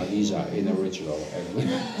the Mona Lisa in original.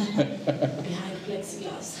 Behind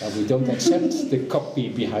plexiglass. And we don't accept the copy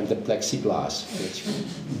behind the plexiglass, which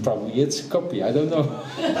probably it's a copy, I don't know.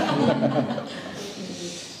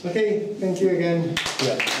 Okay, thank you again.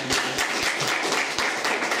 Yeah.